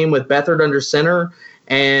 targets a game with Beathard under center.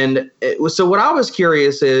 And so what I was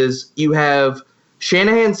curious is you have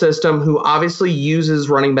Shanahan's system, who obviously uses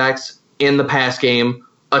running backs in the pass game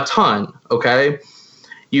a ton, okay?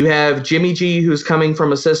 You have Jimmy G, who's coming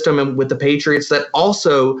from a system with the Patriots that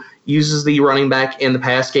also uses the running back in the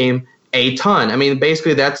pass game a ton. I mean,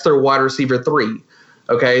 basically, that's their wide receiver 3.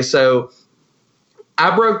 Okay, so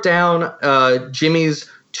I broke down Jimmy's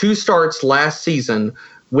 2 starts last season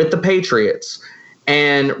with the Patriots,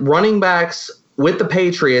 and running backs with the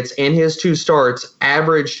Patriots in his 2 starts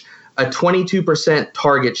averaged a 22%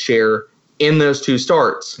 target share in those 2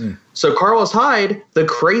 starts. So Carlos Hyde, the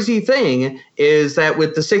crazy thing is that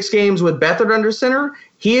with the 6 games with Beathard under center,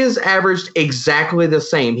 he has averaged exactly the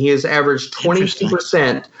same. He has averaged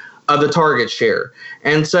 22% of the target share.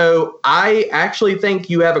 And so I actually think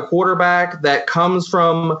you have a quarterback that comes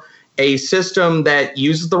from a system that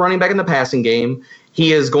uses the running back in the passing game.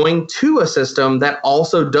 He is going to a system that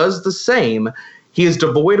also does the same. He is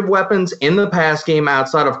devoid of weapons in the pass game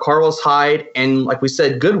outside of Carlos Hyde and, like we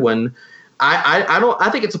said, Goodwin. I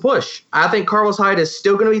think it's a push. I think Carlos Hyde is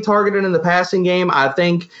still going to be targeted in the passing game. I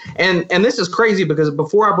think, and this is crazy because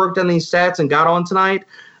before I broke down these stats and got on tonight,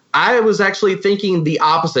 I was actually thinking the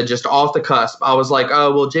opposite, just off the cusp. I was like,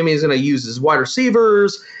 oh, well, Jimmy's going to use his wide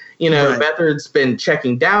receivers. Right. Beathard's been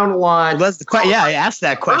checking down a lot. Well, that's the yeah, I asked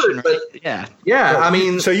that question. But, yeah. Yeah, I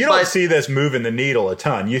mean, so you don't see this moving the needle a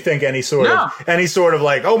ton. You think any sort of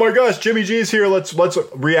like, oh my gosh, Jimmy G's here. Let's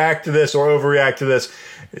react to this or overreact to this.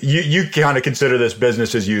 You kind of consider this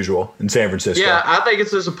business as usual in San Francisco. Yeah, I think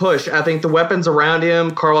it's just a push. I think the weapons around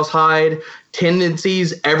him, Carlos Hyde,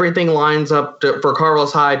 tendencies, everything lines up for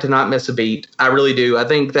Carlos Hyde to not miss a beat. I really do. I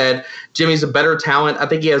think that Jimmy's a better talent. I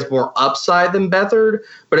think he has more upside than Beathard.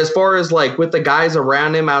 But as far as like with the guys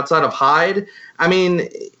around him outside of Hyde, I mean,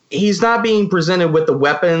 he's not being presented with the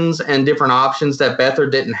weapons and different options that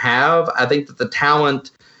Beathard didn't have. I think that the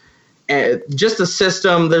talent, just the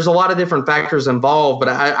system, there's a lot of different factors involved, but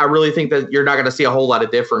I really think that you're not going to see a whole lot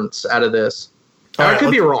of difference out of this. I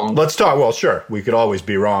could be wrong. Let's talk. Well, sure, we could always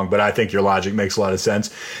be wrong, but I think your logic makes a lot of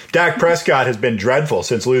sense. Dak Prescott has been dreadful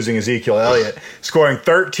since losing Ezekiel Elliott, scoring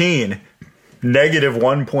 13, negative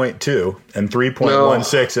 1.2, and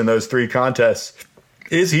 3.16 in those 3 contests.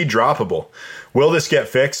 Is he droppable? Will this get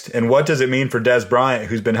fixed? And what does it mean for Dez Bryant,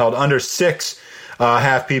 who's been held under 6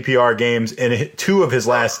 half PPR games in 2 of his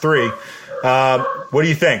last 3? What do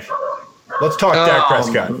you think? Let's talk Dak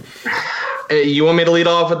Prescott. You want me to lead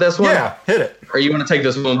off with this one? Yeah, hit it. Or you want to take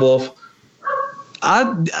this one, Wolf?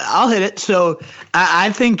 I'll hit it. So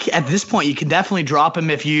I think at this point you can definitely drop him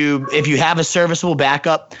if you have a serviceable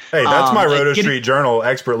backup. Hey, that's my Roto Street Journal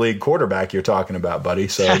Expert League quarterback you're talking about, buddy.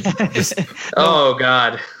 So, oh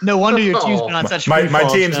God, no wonder your team's been on such. My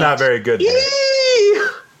team's not very good.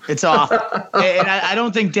 It's off. And I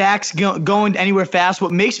don't think Dak's going anywhere fast.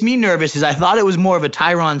 What makes me nervous is I thought it was more of a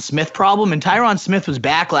Tyron Smith problem, and Tyron Smith was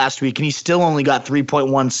back last week, and he still only got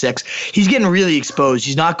 3.16. He's getting really exposed.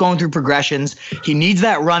 He's not going through progressions. He needs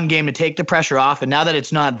that run game to take the pressure off, and now that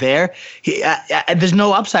it's not there, there's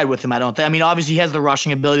no upside with him, I don't think. I mean, obviously he has the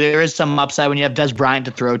rushing ability. There is some upside when you have Dez Bryant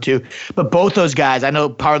to throw to, but both those guys, I know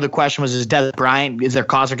part of the question was, is Dez Bryant, is there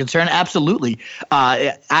cause for concern? Absolutely.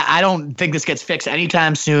 I don't think this gets fixed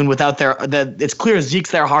anytime soon. Without it's clear Zeke's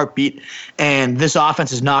their heartbeat, and this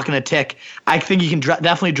offense is not going to tick. I think you can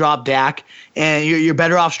definitely drop Dak, and you're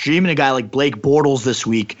better off streaming a guy like Blake Bortles this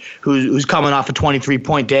week, who's coming off a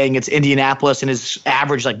 23-point day against Indianapolis and has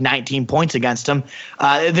averaged like 19 points against him.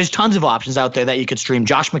 There's tons of options out there that you could stream.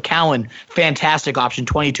 Josh McCown, fantastic option,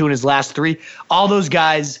 22 in his last 3. All those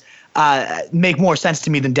guys make more sense to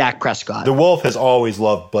me than Dak Prescott. The Wolf has always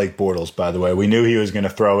loved Blake Bortles, by the way. We knew he was going to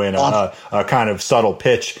throw in a kind of subtle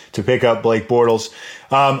pitch to pick up Blake Bortles.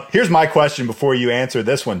 Here's my question before you answer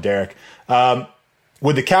this one, Derek.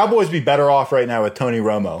 Would the Cowboys be better off right now with Tony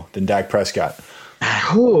Romo than Dak Prescott?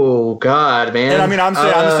 Oh, God, man. And I mean, I'm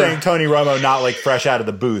saying Tony Romo, not like fresh out of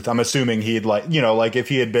the booth. I'm assuming he'd like if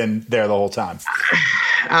he had been there the whole time.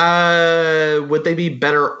 Would they be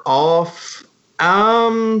better off?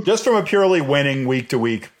 Just from a purely winning week to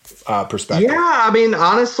week perspective. Yeah, I mean,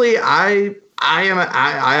 honestly, I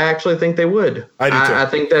actually think they would. I do too. I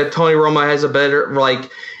think that Tony Romo has a better, like,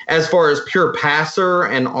 as far as pure passer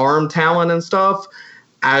and arm talent and stuff.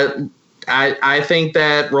 I think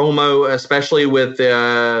that Romo, especially with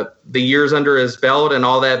the years under his belt and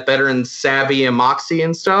all that veteran savvy and moxie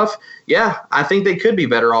and stuff, yeah, I think they could be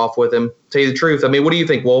better off with him. To tell you the truth. I mean, what do you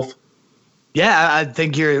think, Wolf? Yeah, I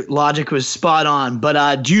think your logic was spot on.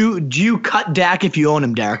 But do you cut Dak if you own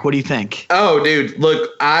him, Derek? What do you think? Oh, dude,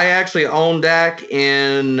 look, I actually own Dak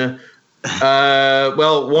in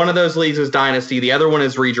one of those leagues is Dynasty. The other one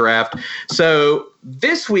is Redraft. So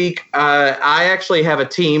this week, I actually have a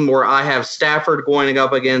team where I have Stafford going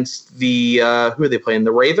up against the who are they playing?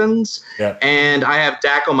 The Ravens. Yeah. And I have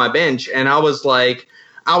Dak on my bench, and I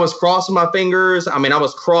was crossing my fingers. I mean, I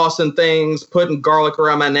was crossing things, putting garlic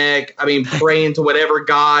around my neck. I mean, praying to whatever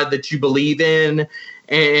God that you believe in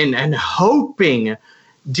and hoping,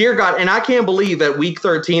 dear God. And I can't believe that week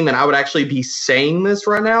 13 that I would actually be saying this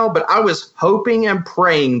right now, but I was hoping and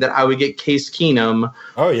praying that I would get Case Keenum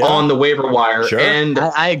on the waiver wire. Sure. And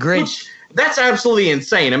I agree. That's absolutely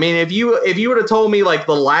insane. I mean, if you would have told me like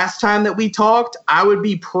the last time that we talked, I would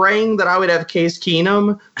be praying that I would have Case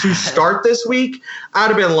Keenum to start this week. I'd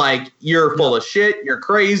have been like, "You're full of shit. You're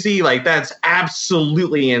crazy. Like that's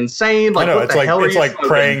absolutely insane." Like, I know, what the hell are you like smoking?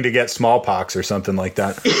 praying to get smallpox or something like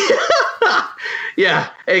that.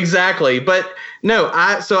 Yeah, exactly. But no,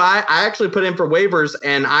 I actually put in for waivers,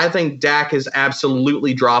 and I think Dak is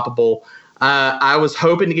absolutely droppable. I was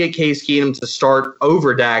hoping to get Case Keenum to start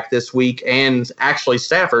over Dak this week and actually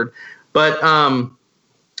Stafford. But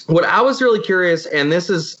what I was really curious, and this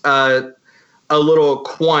is a little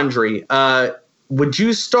quandary, would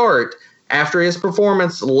you start after his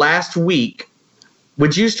performance last week?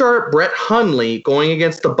 Would you start Brett Hundley going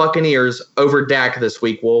against the Buccaneers over Dak this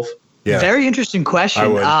week, Wolf? Yeah. Very interesting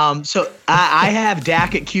question. So I have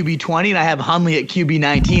Dak at QB 20 and I have Hundley at QB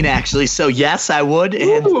 19 actually. So yes, I would.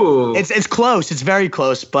 And it's close. It's very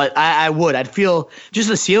close, but I would. I'd feel just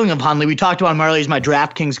the ceiling of Hundley. We talked about him earlier. He's my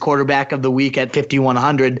DraftKings quarterback of the week at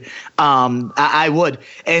 5,100. I would.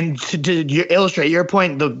 And to illustrate your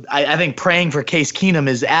point, I think praying for Case Keenum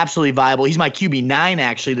is absolutely viable. He's my QB 9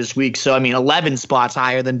 actually this week. So 11 spots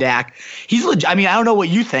higher than Dak. He's legit. I don't know what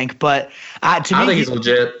you think, but I think he's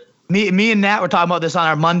legit. Me and Nat were talking about this on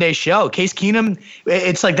our Monday show. Case Keenum,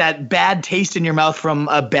 it's like that bad taste in your mouth from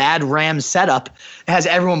a bad Rams setup. It has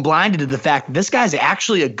everyone blinded to the fact that this guy's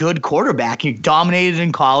actually a good quarterback. He dominated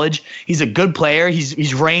in college. He's a good player.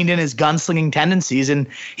 He's reined in his gunslinging tendencies, and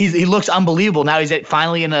he looks unbelievable. Now he's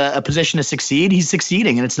finally in a position to succeed. He's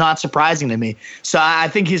succeeding, and it's not surprising to me. So I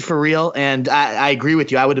think he's for real, and I agree with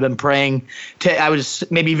you. I would have been praying I would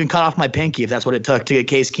maybe even cut off my pinky if that's what it took to get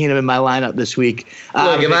Case Keenum in my lineup this week.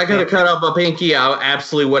 Look, if I could have cut off my pinky, I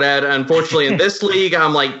absolutely would have. Unfortunately, in this league,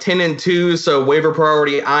 I'm like 10-2, so waiver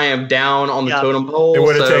priority, I am down on the totem pole. It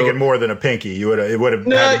would have taken more than a pinky. It would have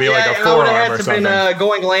had to be like a forearm or something. I would have had to been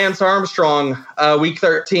going Lance Armstrong week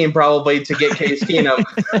 13 probably to get Case Keenum.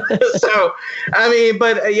 So, I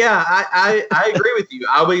agree with you.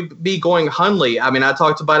 I would be going Hundley. I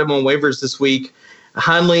talked about him on waivers this week.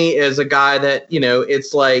 Hundley is a guy that,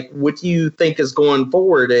 it's like, what do you think is going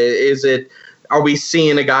forward? Are we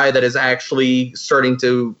seeing a guy that is actually starting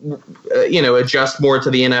to, adjust more to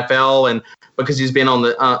the NFL? And because he's been on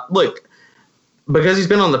because he's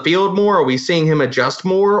been on the field more, are we seeing him adjust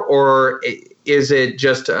more, or is it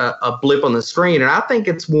just a blip on the screen? And I think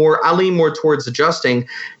it's more, I lean more towards adjusting.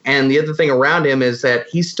 And the other thing around him is that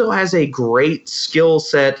he still has a great skill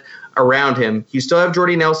set around him. You still have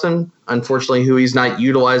Jordy Nelson, unfortunately, who he's not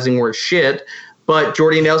utilizing worth shit. But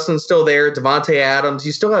Jordy Nelson's still there, Devontae Adams.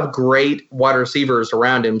 You still have great wide receivers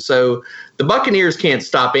around him. So the Buccaneers can't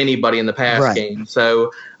stop anybody in the pass game.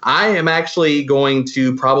 So I am actually going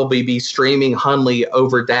to probably be streaming Hundley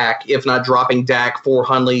over Dak, if not dropping Dak for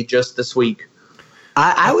Hundley just this week.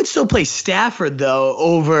 I would still play Stafford, though,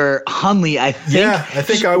 over Hundley, I think. Yeah, I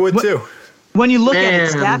think I would, too. When you look at it,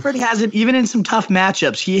 Stafford hasn't, even in some tough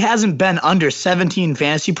matchups, he hasn't been under 17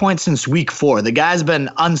 fantasy points since week 4. The guy's been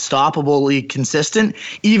unstoppably consistent,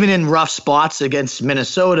 even in rough spots against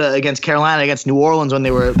Minnesota, against Carolina, against New Orleans when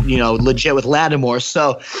they were, legit with Lattimore.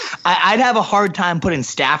 So I'd have a hard time putting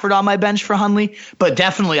Stafford on my bench for Hundley, but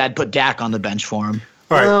definitely I'd put Dak on the bench for him.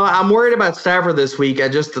 Right. Well, I'm worried about Stafford this week.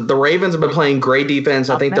 The Ravens have been playing great defense.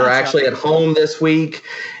 I think they're actually at home this week.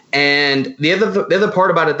 And the other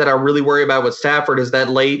part about it that I really worry about with Stafford is that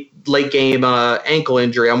late game ankle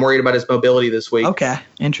injury. I'm worried about his mobility this week. Okay,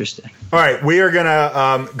 interesting. All right, we are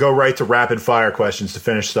gonna go right to rapid fire questions to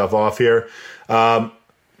finish stuff off here. All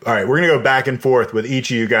right, we're gonna go back and forth with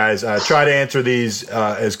each of you guys. Try to answer these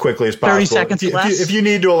as quickly as possible. 30 seconds less. If you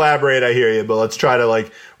need to elaborate, I hear you, but let's try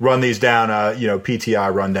to run these down,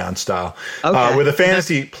 PTI rundown style. Okay. With the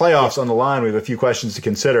fantasy playoffs on the line, we have a few questions to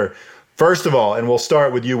consider. First of all, and we'll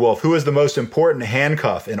start with you, Wolf, who is the most important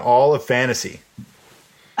handcuff in all of fantasy?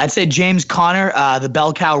 I'd say James Conner. The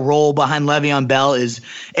bell cow role behind Le'Veon Bell is,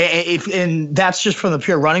 and that's just from the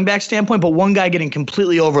pure running back standpoint. But one guy getting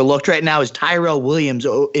completely overlooked right now is Tyrell Williams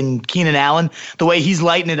in Keenan Allen. The way he's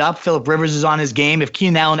lighting it up, Phillip Rivers is on his game. If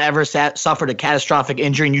Keenan Allen ever suffered a catastrophic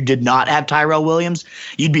injury and you did not have Tyrell Williams,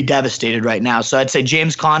 you'd be devastated right now. So I'd say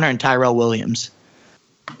James Conner and Tyrell Williams.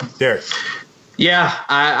 Derek. Yeah,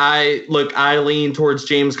 I lean towards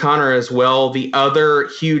James Conner as well. The other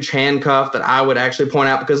huge handcuff that I would actually point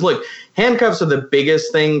out, because look, handcuffs are the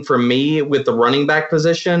biggest thing for me with the running back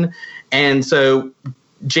position. And so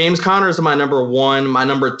James Conner is my number 1. My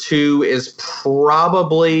number 2 is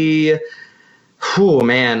probably, I'm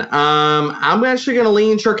actually going to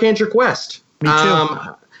lean Charcandrick West. Me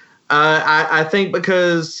too. I think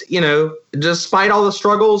because, despite all the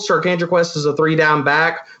struggles, Charcandrick West is a 3-down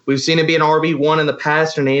back. We've seen him be an RB1 in the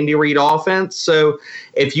past in an Andy Reid offense. So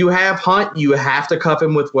if you have Hunt, you have to cuff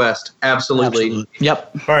him with West. Absolutely.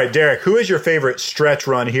 Yep. All right, Derek, who is your favorite stretch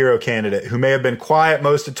run hero candidate who may have been quiet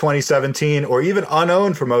most of 2017 or even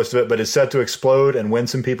unowned for most of it, but is set to explode and win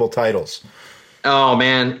some people titles? Oh,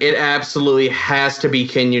 man, it absolutely has to be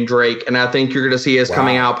Kenyan Drake. And I think you're going to see his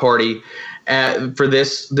coming out party. For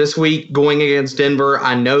this week going against Denver.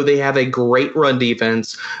 I know they have a great run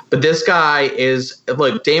defense, but this guy is,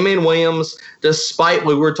 look, Damian Williams, despite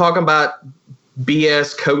we were talking about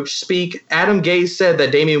BS coach speak, Adam Gase said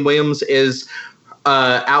that Damian Williams is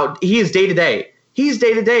out. He is day-to-day. He's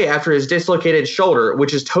day-to-day after his dislocated shoulder,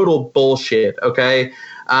 which is total bullshit, okay?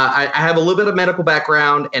 I have a little bit of medical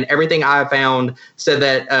background, and everything I found said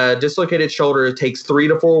that dislocated shoulder takes 3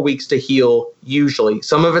 to 4 weeks to heal, usually.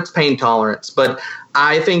 Some of it's pain tolerance, but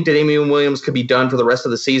I think that Damian Williams could be done for the rest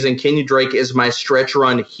of the season. Kenyan Drake is my stretch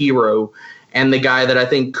run hero and the guy that I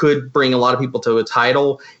think could bring a lot of people to a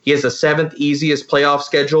title. He has the 7th easiest playoff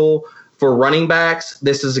schedule for running backs.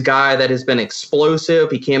 This is a guy that has been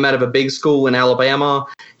explosive. He came out of a big school in Alabama.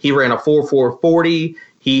 He ran a 4.440.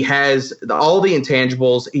 He has all the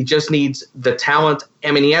intangibles. He just needs the talent.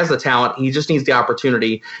 I mean, he has the talent. He just needs the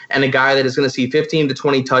opportunity. And a guy that is going to see 15 to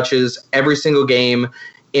 20 touches every single game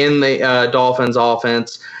in the Dolphins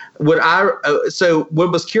offense. So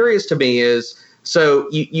what was curious to me is, so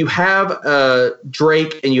you have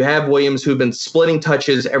Drake and you have Williams who've been splitting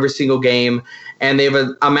touches every single game, and they've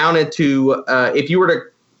amounted to, if you were to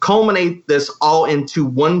culminate this all into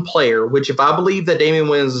one player, which if I believe that Damian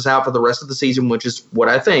Williams is out for the rest of the season, which is what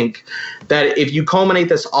I think, that if you culminate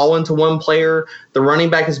this all into one player, the running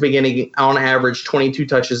back is beginning on average 22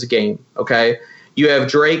 touches a game, okay? You have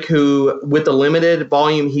Drake, who, with the limited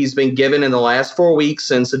volume he's been given in the last 4 weeks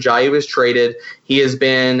since Ajayi was traded, he has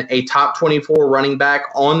been a top 24 running back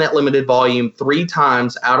on that limited volume 3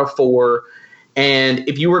 times out of 4. And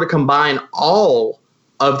if you were to combine all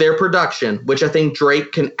of their production, which I think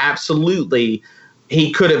Drake can absolutely,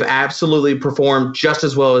 he could have absolutely performed just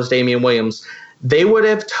as well as Damian Williams, they would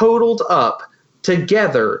have totaled up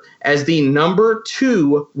together as the number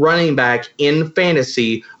 2 running back in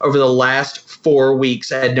fantasy over the last 4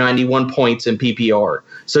 weeks at 91 points in PPR.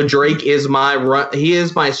 So Drake is he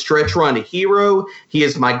is my stretch run hero. He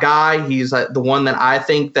is my guy. He's the one that I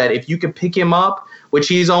think that if you could pick him up, which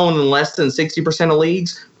he's owned in less than 60% of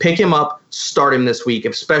leagues, pick him up, start him this week,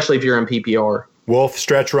 especially if you're in PPR. Wolf,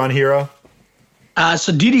 stretch run hero?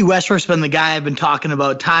 So D.D. Westbrook's been the guy I've been talking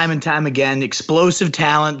about time and time again. Explosive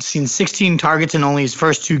talent, seen 16 targets in only his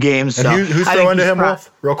first 2 games. And so who's throwing to him,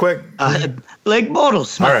 Wolf? Real quick. Blake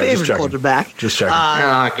Bortles, my favorite quarterback. Just checking.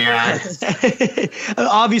 Oh, God.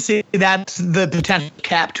 Obviously, that's the potential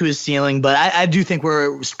cap to his ceiling, but I do think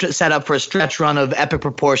we're set up for a stretch run of epic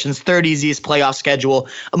proportions, 3rd easiest playoff schedule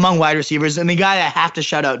among wide receivers. And the guy I have to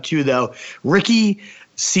shout out too, though, Ricky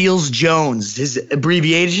Seals-Jones, his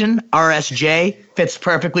abbreviation, RSJ, fits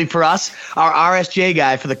perfectly for us. Our RSJ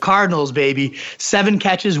guy for the Cardinals, baby. 7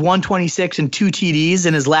 catches, 126, and 2 TDs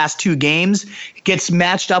in his last 2 games. Gets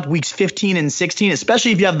matched up weeks 15 and 16,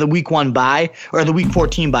 especially if you have the week 1 bye, or the week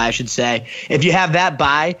 14 bye, I should say. If you have that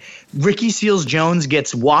bye, Ricky Seals-Jones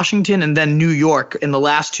gets Washington and then New York in the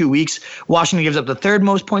last 2 weeks. Washington gives up the 3rd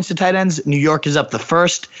most points to tight ends. New York is up the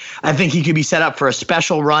 1st. I think he could be set up for a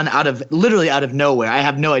special run literally out of nowhere. I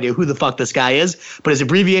have no idea who the fuck this guy is, but his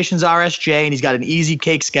abbreviation's RSJ, and he's got an easy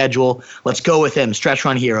cake schedule. Let's go with him. Stretch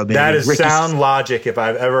run hero, baby. That is sound logic if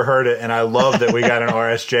I've ever heard it, and I love that we got an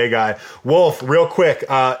RSJ guy. Wolf, real quick,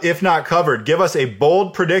 if not covered, give us a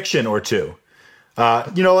bold prediction or 2.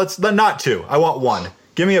 Let's not 2. I want 1.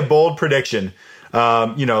 Give me a bold prediction,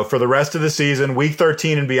 for the rest of the season, week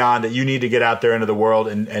 13 and beyond, that you need to get out there into the world.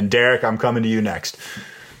 And Derek, I'm coming to you next.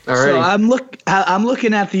 All right. So I'm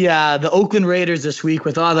looking at the Oakland Raiders this week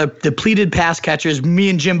with all the depleted pass catchers. Me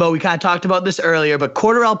and Jimbo, we kind of talked about this earlier, but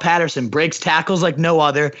Cordarrelle Patterson breaks tackles like no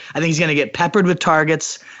other. I think he's going to get peppered with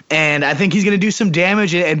targets, and I think he's going to do some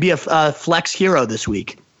damage and be a flex hero this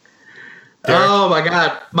week. Derek? Oh, my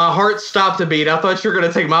God. My heart stopped a beat. I thought you were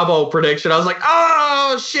going to take my bold prediction. I was like,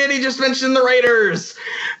 oh, shit, he just mentioned the Raiders.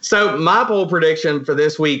 So my bold prediction for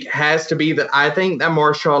this week has to be that I think that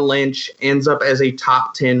Marshawn Lynch ends up as a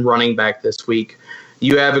top 10 running back this week.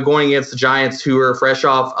 You have it going against the Giants, who are fresh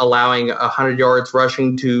off allowing 100 yards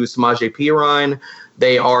rushing to Samaje Perine.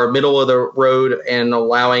 They are middle of the road and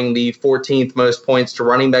allowing the 14th most points to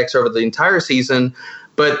running backs over the entire season.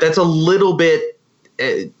 But that's a little bit,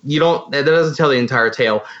 that doesn't tell the entire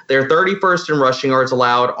tale. They're 31st in rushing yards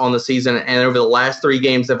allowed on the season, and over the last 3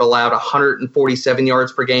 games, they've allowed 147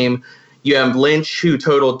 yards per game. You have Lynch, who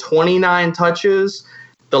totaled 29 touches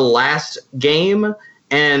the last game.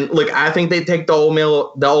 And look, I think they take the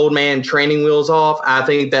old man training wheels off. I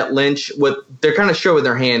think that Lynch, they're kind of showing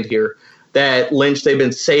their hand here. That Lynch, they've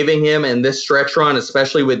been saving him in this stretch run,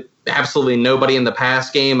 especially with absolutely nobody in the pass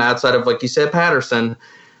game outside of, like you said, Patterson,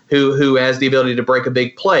 who has the ability to break a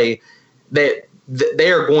big play, that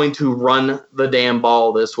they are going to run the damn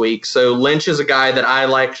ball this week. So Lynch is a guy that I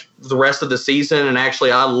like the rest of the season, and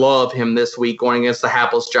actually I love him this week going against the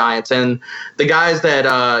hapless Giants. And the guys that,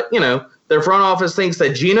 their front office thinks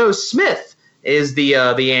that Geno Smith is the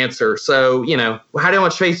answer. So, how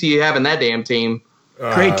much faith do you have in that damn team?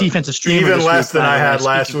 Great defensive streamer. Even less than I had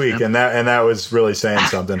last week, and that was really saying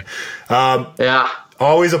something. Yeah.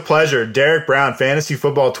 Always a pleasure. Derek Brown, Fantasy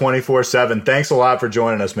Football 24/7. Thanks a lot for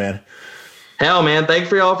joining us, man. Hell, man, thanks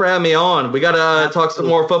for y'all for having me on. We got to talk some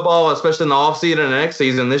more football, especially in the offseason and the next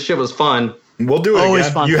season. This shit was fun. We'll do it Always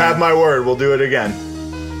again. fun, You man. have my word. We'll do it again.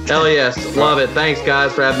 Hell yes. Love it. Thanks,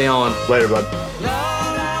 guys, for having me on. Later, bud.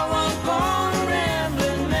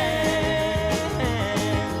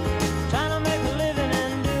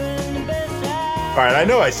 All right, I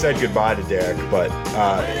know I said goodbye to Derek, but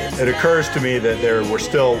it occurs to me that there were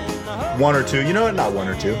still one or two, not one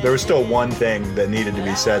or two, there was still one thing that needed to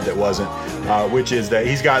be said that wasn't, which is that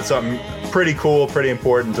he's got something pretty cool, pretty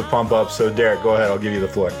important to pump up. So, Derek, go ahead. I'll give you the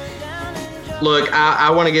floor. Look,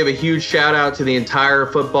 I want to give a huge shout out to the entire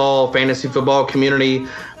fantasy football community.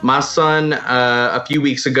 My son, a few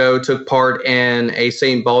weeks ago, took part in a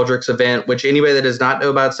St. Baldrick's event, which anybody that does not know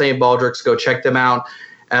about St. Baldrick's, go check them out.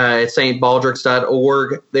 At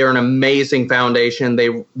stbaldricks.org. They're an amazing foundation.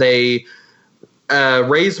 They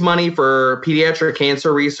raise money for pediatric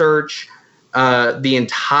cancer research the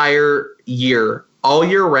entire year, all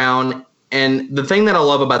year round. And the thing that I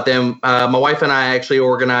love about them, my wife and I actually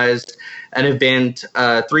organized an event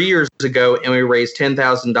 3 years ago, and we raised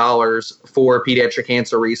 $10,000 for pediatric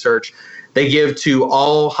cancer research. They give to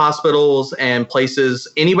all hospitals and places,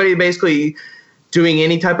 anybody basically doing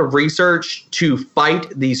any type of research to fight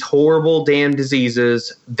these horrible damn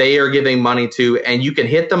diseases, they are giving money to. And you can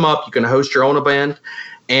hit them up. You can host your own event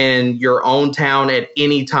in your own town at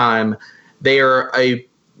any time. They are a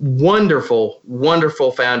wonderful,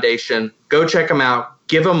 wonderful foundation. Go check them out.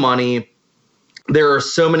 Give them money. There are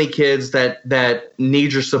so many kids that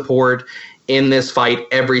need your support in this fight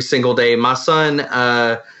every single day. My son,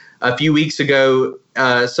 a few weeks ago,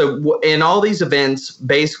 so in all these events,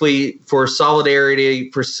 basically for solidarity,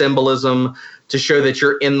 for symbolism, to show that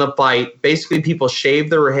you're in the fight, basically people shave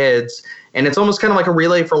their heads, and it's almost kind of like a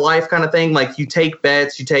relay for life kind of thing. Like you take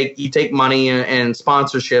bets, you take money and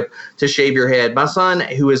sponsorship to shave your head. My son,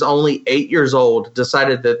 who is only 8 years old,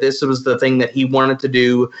 decided that this was the thing that he wanted to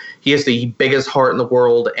do. He has the biggest heart in the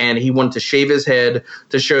world, and he wanted to shave his head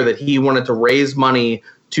to show that he wanted to raise money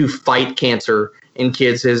to fight cancer in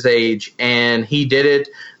kids his age, and he did it.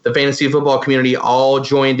 The fantasy football community all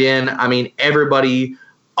joined in. I mean, everybody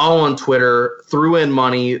all on Twitter threw in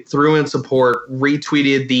money, threw in support,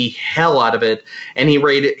 retweeted the hell out of it, and he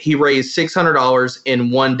raised $600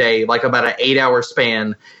 in one day, like about an 8-hour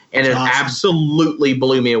span, and it absolutely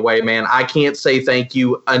blew me away, man. I can't say thank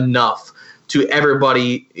you enough to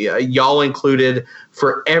everybody, y'all included,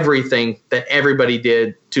 for everything that everybody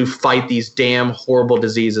did to fight these damn horrible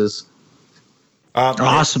diseases.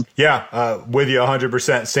 Awesome. Yeah, with you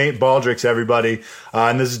 100%. St. Baldrick's, everybody.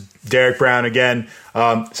 And this is Derek Brown again.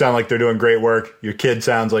 Sound like they're doing great work. Your kid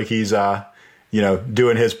sounds like he's,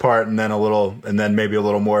 doing his part, and then maybe a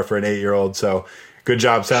little more for an 8-year-old. So good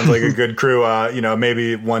job. Sounds like a good crew.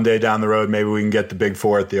 Maybe one day down the road, maybe we can get the big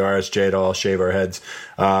four at the RSJ to all shave our heads.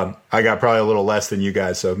 I got probably a little less than you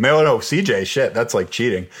guys. So no, CJ, shit, that's like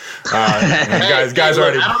cheating. Guys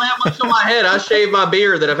already. I don't have much on my head. I shaved my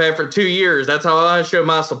beard that I've had for 2 years. That's how I show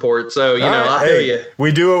my support. So I feel you.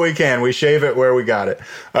 We do what we can. We shave it where we got it.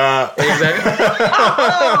 Exactly.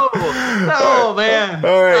 Oh man.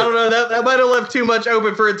 All right. I don't know. That might have left too much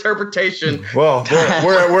open for interpretation. Well,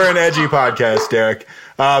 we're an edgy podcast, Derek.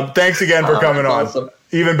 Thanks again for coming on. Awesome.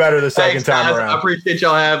 Even better the second time guys. around. I appreciate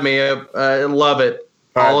y'all having me. I love it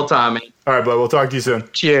all the time, man. All right, bud. We'll talk to you soon.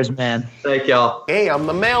 Cheers, man. Thank y'all. Hey, I'm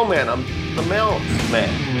the mailman. I'm the mailman.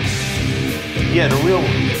 Yeah, the real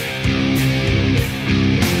one.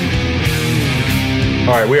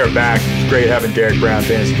 All right, we are back. It's great having Derek Brown,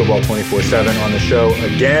 Fantasy Football 24/7 on the show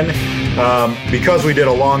again. Because we did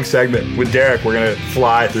a long segment with Derek, we're going to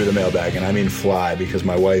fly through the mailbag. And I mean fly because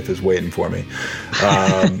my wife is waiting for me.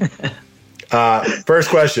 First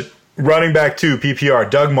question. Running back 2, PPR,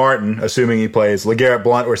 Doug Martin, assuming he plays, LeGarrette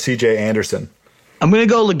Blount or CJ Anderson? I'm going to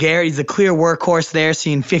go LeGarrette. He's the clear workhorse there,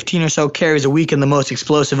 seeing 15 or so carries a week in the most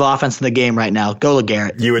explosive offense in the game right now. Go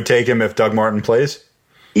LeGarrette. You would take him if Doug Martin plays?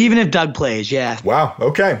 Even if Doug plays, yeah. Wow,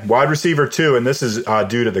 okay. Wide receiver 2, and this is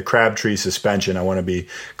due to the Crabtree suspension. I want to be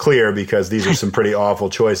clear because these are some pretty awful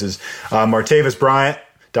choices. Martavis Bryant,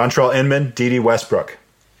 Dontrell Inman, D.D. Westbrook.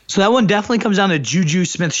 So that one definitely comes down to Juju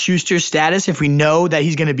Smith-Schuster's status. If we know that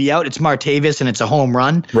he's going to be out, it's Martavis and it's a home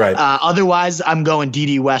run. Right. Otherwise, I'm going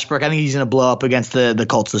D.D. Westbrook. I think he's going to blow up against the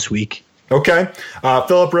Colts this week. Okay.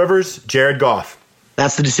 Phillip Rivers, Jared Goff.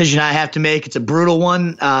 That's the decision I have to make. It's a brutal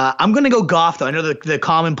one. I'm going to go Goff, though. I know the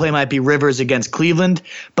common play might be Rivers against Cleveland,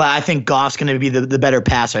 but I think Goff's going to be the better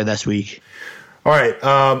passer this week. All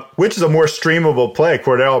right. Which is a more streamable play,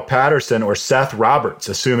 Cordell Patterson or Seth Roberts,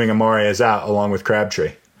 assuming Amari is out along with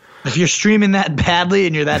Crabtree? If you're streaming that badly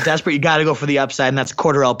and you're that desperate, you got to go for the upside, and that's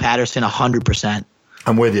Cordarrelle Patterson 100%.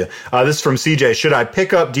 I'm with you. This is from CJ. Should I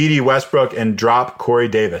pick up D.D. Westbrook and drop Corey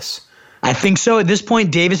Davis? I think so. At this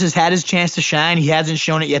point, Davis has had his chance to shine. He hasn't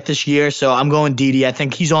shown it yet this year, so I'm going D.D. I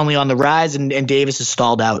think he's only on the rise, and Davis is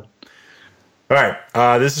stalled out. All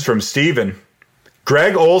right. This is from Steven.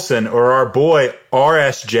 Greg Olson or our boy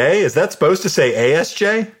RSJ? Is that supposed to say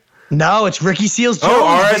ASJ? No, it's Ricky Seals-Jones.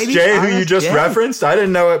 Oh, RSJ, baby. who you just referenced? I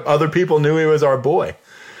didn't know other people knew he was our boy.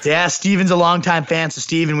 Yeah, Steven's a longtime fan, so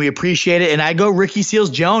Steven, we appreciate it. And I go Ricky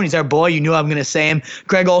Seals-Jones. He's our boy. You knew I'm going to say him.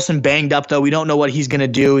 Greg Olson banged up, though. We don't know what he's going to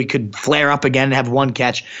do. He could flare up again and have one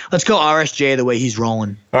catch. Let's go RSJ the way he's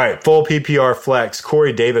rolling. All right, full PPR flex.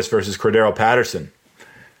 Corey Davis versus Cordarrelle Patterson.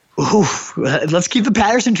 Oof, let's keep the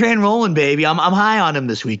Patterson train rolling, baby. I'm high on him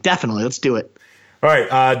this week. Definitely. Let's do it. All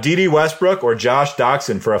right, D.D. Westbrook or Josh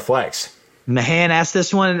Doxson for a flex? Mahan asked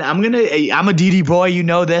this one. I'm a DD boy. You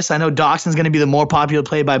know this. I know Doxson's going to be the more popular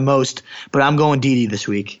play by most, but I'm going DD this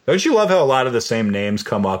week. Don't you love how a lot of the same names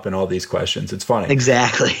come up in all these questions? It's funny.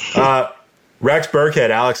 Exactly. Rex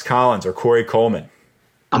Burkhead, Alex Collins, or Corey Coleman?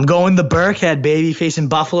 I'm going the Burkhead, baby, facing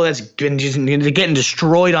Buffalo. That's been just getting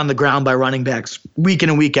destroyed on the ground by running backs week in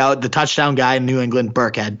and week out. The touchdown guy in New England,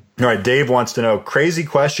 Burkhead. All right, Dave wants to know, crazy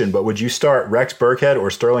question, but would you start Rex Burkhead or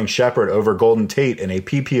Sterling Shepard over Golden Tate in a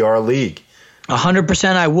PPR league?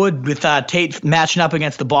 100% I would, with Tate matching up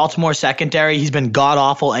against the Baltimore secondary. He's been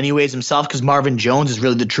god-awful anyways himself because Marvin Jones is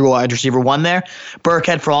really the true wide receiver one there.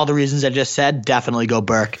 Burkhead, for all the reasons I just said, definitely go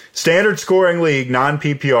Burke. Standard scoring league,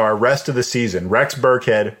 non-PPR, rest of the season. Rex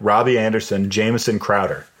Burkhead, Robbie Anderson, Jamison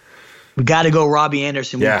Crowder. We got to go Robbie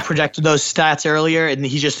Anderson. We projected those stats earlier, and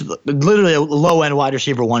he's just literally a low-end wide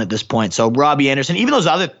receiver one at this point. So Robbie Anderson, even those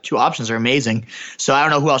other two options are amazing. So I don't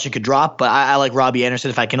know who else you could drop, but I like Robbie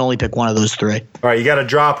Anderson if I can only pick one of those three. All right, you got to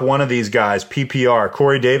drop one of these guys, PPR,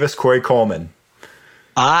 Corey Davis, Corey Coleman.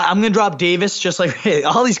 I'm going to drop Davis, just like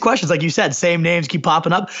all these questions, like you said, same names keep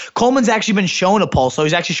popping up. Coleman's actually been showing a pulse, so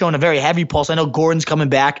he's actually showing a very heavy pulse. I know Gordon's coming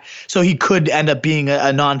back, so he could end up being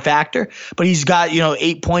a non-factor, but he's got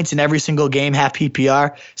 8 points in every single game, half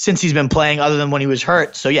PPR, since he's been playing other than when he was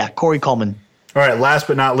hurt. So, yeah, Corey Coleman. All right, last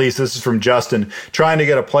but not least, this is from Justin, trying to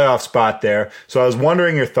get a playoff spot there. So I was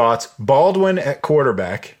wondering your thoughts. Baldwin at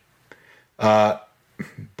quarterback.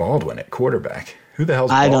 Who the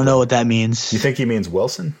hell's Baldwin? I don't know what that means. You think he means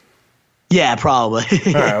Wilson? Yeah, probably.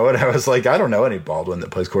 All right, what I was like, I don't know any Baldwin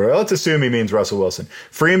that plays quarterback. Let's assume he means Russell Wilson.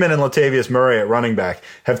 Freeman and Latavius Murray at running back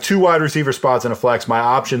have 2 wide receiver spots in a flex. My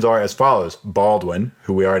options are as follows. Baldwin,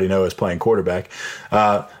 who we already know is playing quarterback.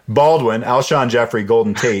 Baldwin, Alshon Jeffrey,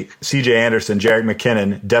 Golden Tate, C.J. Anderson, Jerick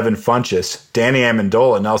McKinnon, Devin Funchess, Danny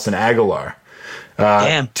Amendola, Nelson Aguilar.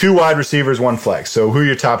 Damn. 2 wide receivers, 1 flex. So who are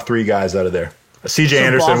your top 3 guys out of there? C.J.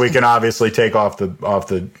 Anderson, Boston, we can obviously take off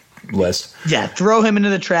the list. Yeah, throw him into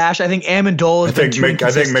the trash. I think Amendola has been too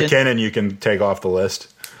inconsistent. I think McKinnon you can take off the list.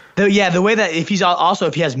 The way that if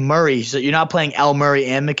he has Murray, so you're not playing L. Murray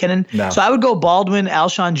and McKinnon. No. So I would go Baldwin,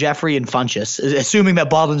 Alshon Jeffrey, and Funchess, assuming that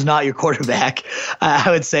Baldwin's not your quarterback.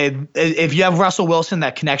 I would say if you have Russell Wilson,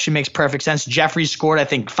 that connection makes perfect sense. Jeffrey scored, I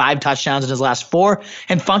think, 5 touchdowns in his last 4,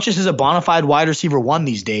 and Funchess is a bona fide wide receiver one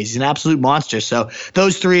these days. He's an absolute monster. So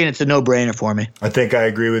those 3, and it's a no-brainer for me. I think I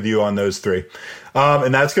agree with you on those 3.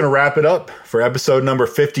 And that's going to wrap it up for episode number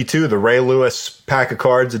 52, the Ray Lewis Pack of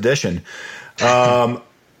Cards edition.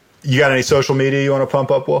 You got any social media you want to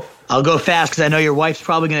pump up, Wolf? I'll go fast because I know your wife's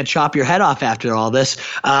probably going to chop your head off after all this.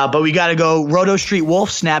 But we got to go Roto Street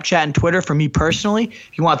Wolf, Snapchat and Twitter for me personally.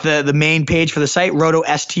 If you want the main page for the site, Roto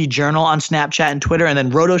ST Journal on Snapchat and Twitter, and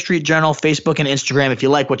then Roto Street Journal, Facebook and Instagram. If you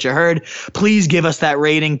like what you heard, please give us that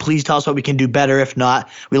rating. Please tell us what we can do better. If not,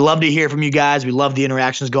 we love to hear from you guys. We love the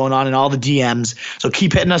interactions going on and all the DMs. So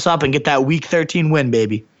keep hitting us up and get that Week 13 win,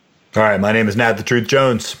 baby. All right, my name is Nat the Truth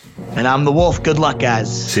Jones. And I'm the Wolf. Good luck,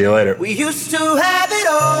 guys. See you later. We used to have it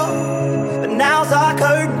all, but now's our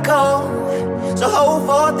curtain call. So hold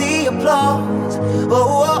for the applause. Oh,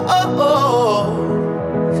 oh,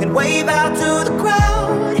 oh, oh. And wave out to the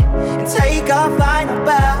crowd and take our final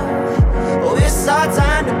bow. Oh, it's our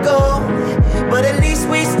time to go, but at least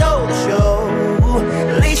we stole the show.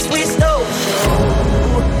 At least we stole the show.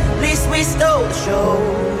 At least we stole the show.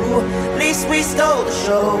 At least we stole the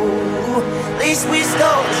show. At least we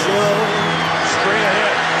stole the show. Straight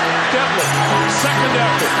ahead. Devlin. Second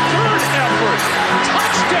effort. Third effort.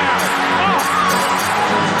 Touchdown. Oh.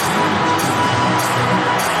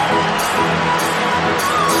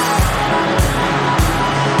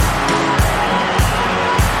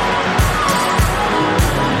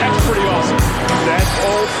 That's pretty awesome. That's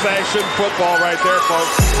old-fashioned football right there,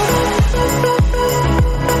 folks.